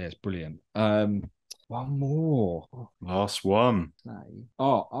madness. Yeah, it's brilliant. One more. Last one.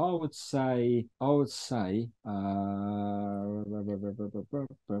 Oh, I would say, I would say Hunt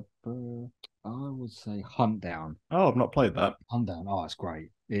Down. Oh, I've not played that. Hunt Down. Oh, it's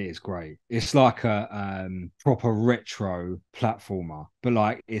great. It is great. It's like a proper retro platformer, but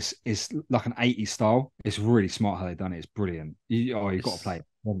like it's like an 80s style. It's really smart how they've done it. It's brilliant. You've got to play it.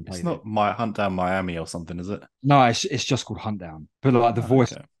 It's not my Hunt Down Miami or something, is it? No, it's just called Hunt Down. But like the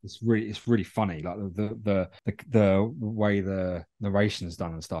voice, okay. it's really funny. Like the way the narration is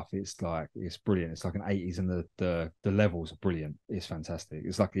done and stuff. It's brilliant. It's like an 80s, and the levels are brilliant. It's fantastic.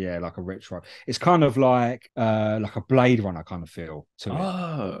 It's like like a retro. It's kind of like a Blade Runner kind of feel to it.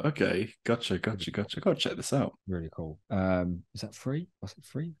 Oh, okay. Gotcha. Gotta check this out. Really cool. Is that free? Was it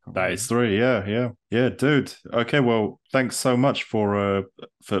free? That is 3. Yeah, dude. Okay, well, thanks so much for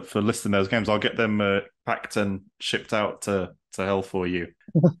listing those games. I'll get them packed and shipped out to hell for you.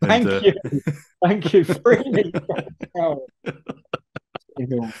 Thank you. Thank you. Free.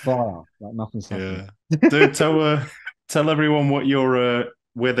 On fire. Like nothing's happening. Yeah. Dude, tell everyone what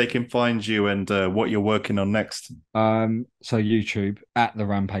where they can find you and what you're working on next. So YouTube at the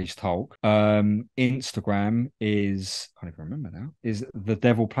Rampage Tulk. Instagram is, I can't even remember now, is the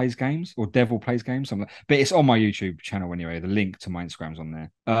Devil Plays Games or Devil Plays Games, something but it's on my YouTube channel anyway. The link to my Instagram's on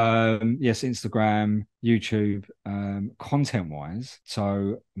there. Yes, Instagram, YouTube, content wise.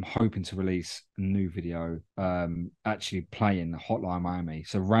 So I'm hoping to release a new video actually playing Hotline Miami.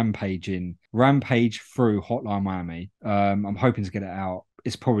 So Rampage through Hotline Miami. I'm hoping to get it out.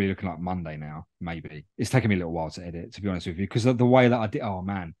 It's probably looking like Monday now, maybe. It's taken me a little while to edit, to be honest with you, because the way that I did, oh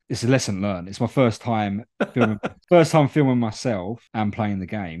man, it's a lesson learned. It's my first time filming myself and playing the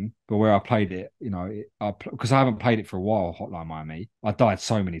game. But where I played it, because I haven't played it for a while, Hotline Miami, I died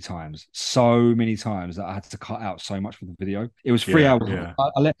so many times that I had to cut out so much for the video. It was 3 hours. Yeah.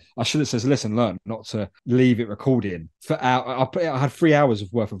 I should have said, listen, learn not to leave it recording for out. I had 3 hours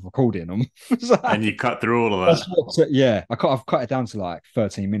of worth of recording on. And you cut through all of that. Yeah, I've cut it down to like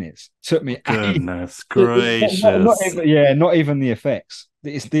 13 minutes. Took me Goodness gracious. not even the effects.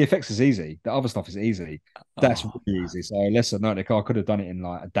 The effects is easy. The other stuff is easy. That's really easy. So listen, no, I could have done it in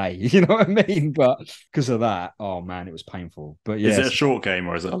like a day. You know what I mean? But because of that, oh man, it was painful. But yeah, is it a short game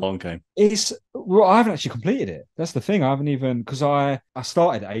or is it a long game? I haven't actually completed it. That's the thing. I haven't even because I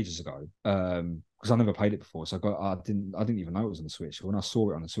started it ages ago. Because I never played it before, so I didn't even know it was on the Switch. When I saw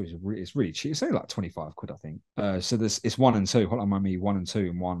it on the Switch, it's really cheap. It's only like 25 quid, I think. So it's 1 and 2, Hotline Miami 1 and 2,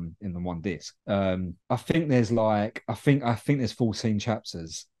 and one in the one disc. I think there's like I think there's 14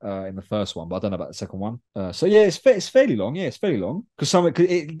 chapters in the first one, but I don't know about the second one. So yeah, it's fairly long. Yeah, it's fairly long because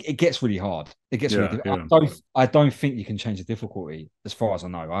it gets really hard. It gets really. I don't think you can change the difficulty as far as I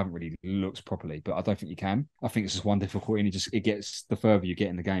know. I haven't really looked properly, but I don't think you can. I think it's just one difficulty, and it gets the further you get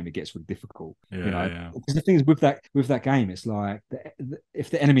in the game, it gets really difficult. Because the thing is with that game, it's like if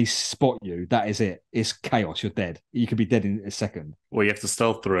the enemies spot you, that is it. It's chaos. You're dead. You could be dead in a second. Well, you have to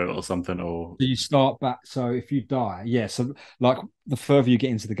stealth through it or something, or so you start back. So if you die, so like the further you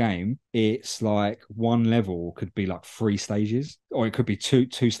get into the game, it's like one level could be like 3 stages, or it could be two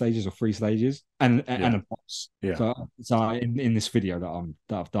stages or 3 stages, and a boss. Yeah. So in this video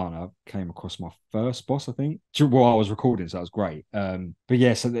that I've done, I came across my first boss, I think, while I was recording, so that was great. But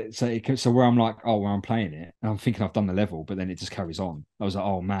yeah, so where I'm like, where I'm playing it, and I'm thinking I've done the level, but then it just carries on. I was like,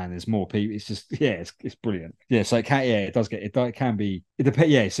 oh man, there's more people. It's just it's brilliant. Yeah, so it can be. It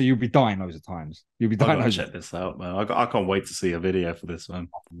depends. Yeah, so you'll be dying loads of times. You'll be dying. I gotta check this out, man. I can't wait to see a video for this one.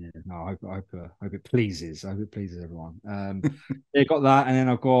 Yeah, no, I hope it pleases. I hope it pleases everyone. Yeah, got that, and then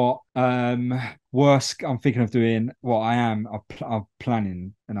I've got worst. I'm thinking of doing what I'm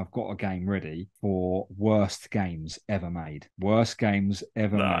planning, and I've got a game ready for worst games ever made. Worst games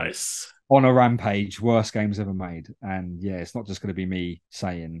ever made. Nice. On a Rampage, worst games ever made. And yeah, it's not just going to be me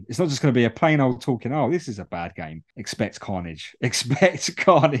saying, it's not just going to be a plain old talking, this is a bad game. Expect carnage. Expect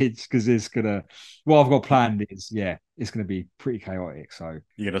carnage, because it's going to, what I've got planned is, it's going to be pretty chaotic. So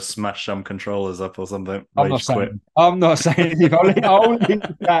you're going to smash some controllers up or something. I'm not saying I'll leave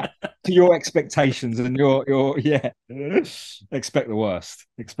that to your expectations and your expect the worst.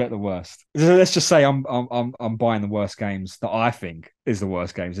 Expect the worst. So let's just say I'm buying the worst games that I think is the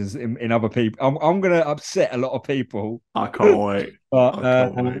worst games in other people. I'm going to upset a lot of people. I can't wait. But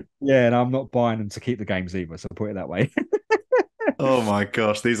and I'm not buying them to keep the games either. So put it that way. Oh my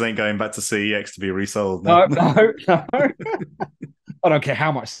gosh, these ain't going back to CEX to be resold. No. I don't care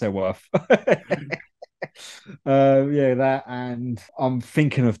how much they're worth. That, and I'm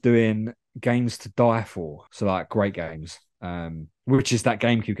thinking of doing games to die for. So like great games. Which is that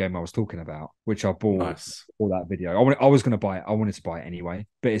GameCube game I was talking about, which I bought for that video. I was going to buy it. I wanted to buy it anyway,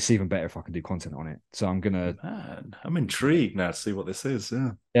 but it's even better if I can do content on it. So I'm gonna. Man, I'm intrigued now to see what this is.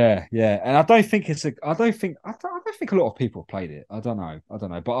 Yeah. And I don't think I don't think a lot of people have played it. I don't know,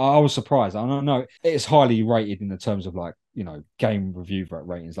 but I was surprised. I don't know. It's highly rated in the terms of like game review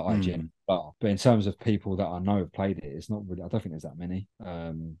ratings that IGN are, but in terms of people that I know have played it, it's not really. I don't think there's that many.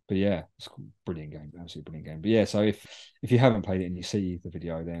 But yeah, it's a brilliant game, absolutely brilliant game. But yeah, so if you haven't played it and you see the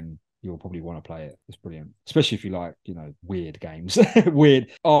video, then you'll probably want to play it. It's brilliant, especially if you like weird games,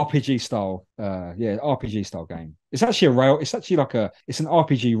 weird RPG style. RPG style game. It's actually it's an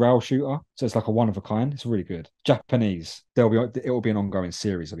RPG rail shooter, so it's like a one of a kind. It's really good. Japanese. It will be an ongoing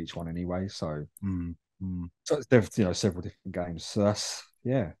series of each one anyway. So. So there's several different games. So that's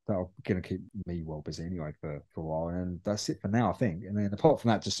that'll gonna keep me well busy anyway for a while. And that's it for now, I think. And then apart from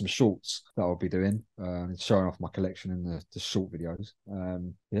that, just some shorts that I'll be doing, showing off my collection in the short videos.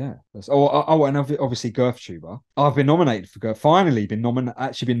 And obviously GirthTuber. I've been nominated for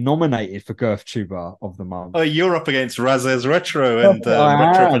been nominated for GirthTuber of the month. Oh, you're up against Raz's Retro and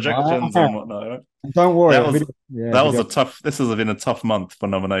Retro Projections and whatnot. Right? Don't worry. This has been a tough month for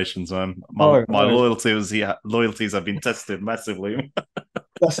nominations, man. My loyalties have been tested massively.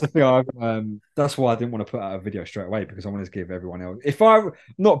 That's the thing. That's why I didn't want to put out a video straight away, because I wanted to give everyone else. If I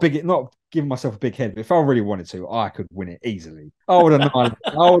not giving myself a big head, but if I really wanted to, I could win it easily. I would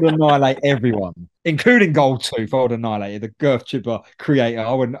annihilate everyone. including Goldtooth, Old Annihilator, the Girth Chipper creator,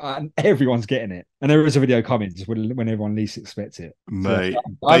 and everyone's getting it. And there is a video coming just when everyone least expects it. Mate,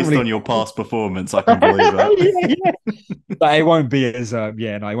 based on your past performance, I can believe that. Yeah. But it won't be as no,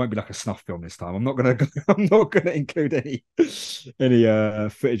 it won't be like a snuff film this time. I'm not gonna include any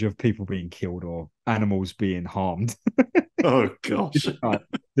footage of people being killed or animals being harmed. Oh gosh.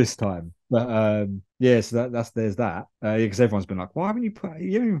 This time. But so there's that. Because everyone's been like, why haven't you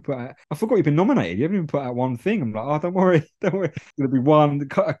even put out, I forgot you've been nominated. You haven't even put out one thing. I'm like, oh, don't worry. There's gonna be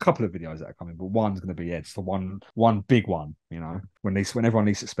a couple of videos that are coming, but one's gonna be just the one big one, when everyone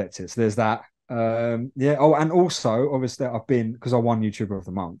least expects it. So there's that. Oh, and also obviously because I won YouTuber of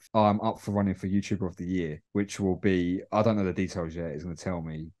the month, I'm up for running for YouTuber of the year, which will be, I don't know the details yet, it's going to tell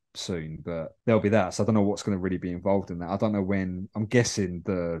me soon, but there'll be that. So I don't know what's going to really be involved in that. I don't know when. I'm guessing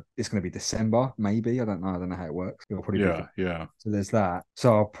it's going to be December, maybe. I don't know how it works. It'll probably yeah. So there's that.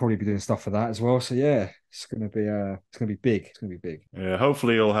 So I'll probably be doing stuff for that as well. So yeah, it's going to be big. It's going to be big. Yeah,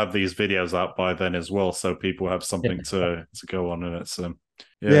 hopefully you'll have these videos out by then as well, so people have something to go on in it. So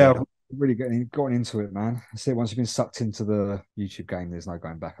yeah. Really gotten into it, man. I see, once you've been sucked into the YouTube game, there's no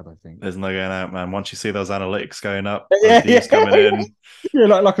going back. I don't think there's no going out, man. Once you see those analytics going up, views coming in,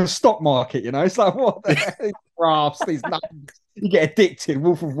 like a stock market. It's like, what the hell? These graphs, these numbers. You get addicted.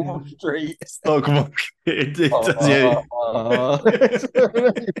 Wolf of Wall Street. Stock market.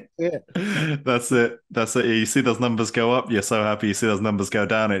 That's it. That's it. You see those numbers go up, you're so happy. You see those numbers go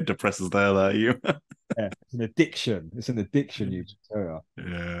down, it depresses the hell out of you. Yeah, it's an addiction. You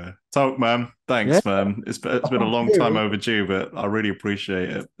Yeah. Talk, man. Thanks, man. It's been a long time overdue, but I really appreciate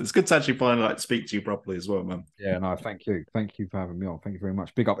it. It's good to actually finally speak to you properly as well, man. Yeah, no, thank you. Thank you for having me on. Thank you very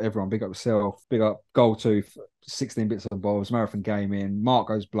much. Big up everyone. Big up yourself. Big up Goldtooth, 16 Bits and Bobs, Marathon Gaming, Mark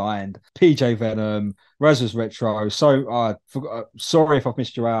Goes Blind, PJ Venom, Razor's Retro. So sorry if I've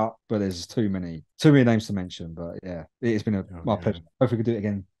missed you out, but there's too many names to mention. But yeah, it's been my pleasure. Hopefully we can do it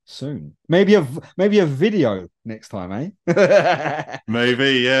again soon. Maybe a video next time,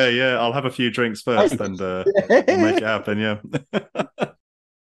 Maybe, yeah. I'll have a few drinks first and we'll make it happen, yeah.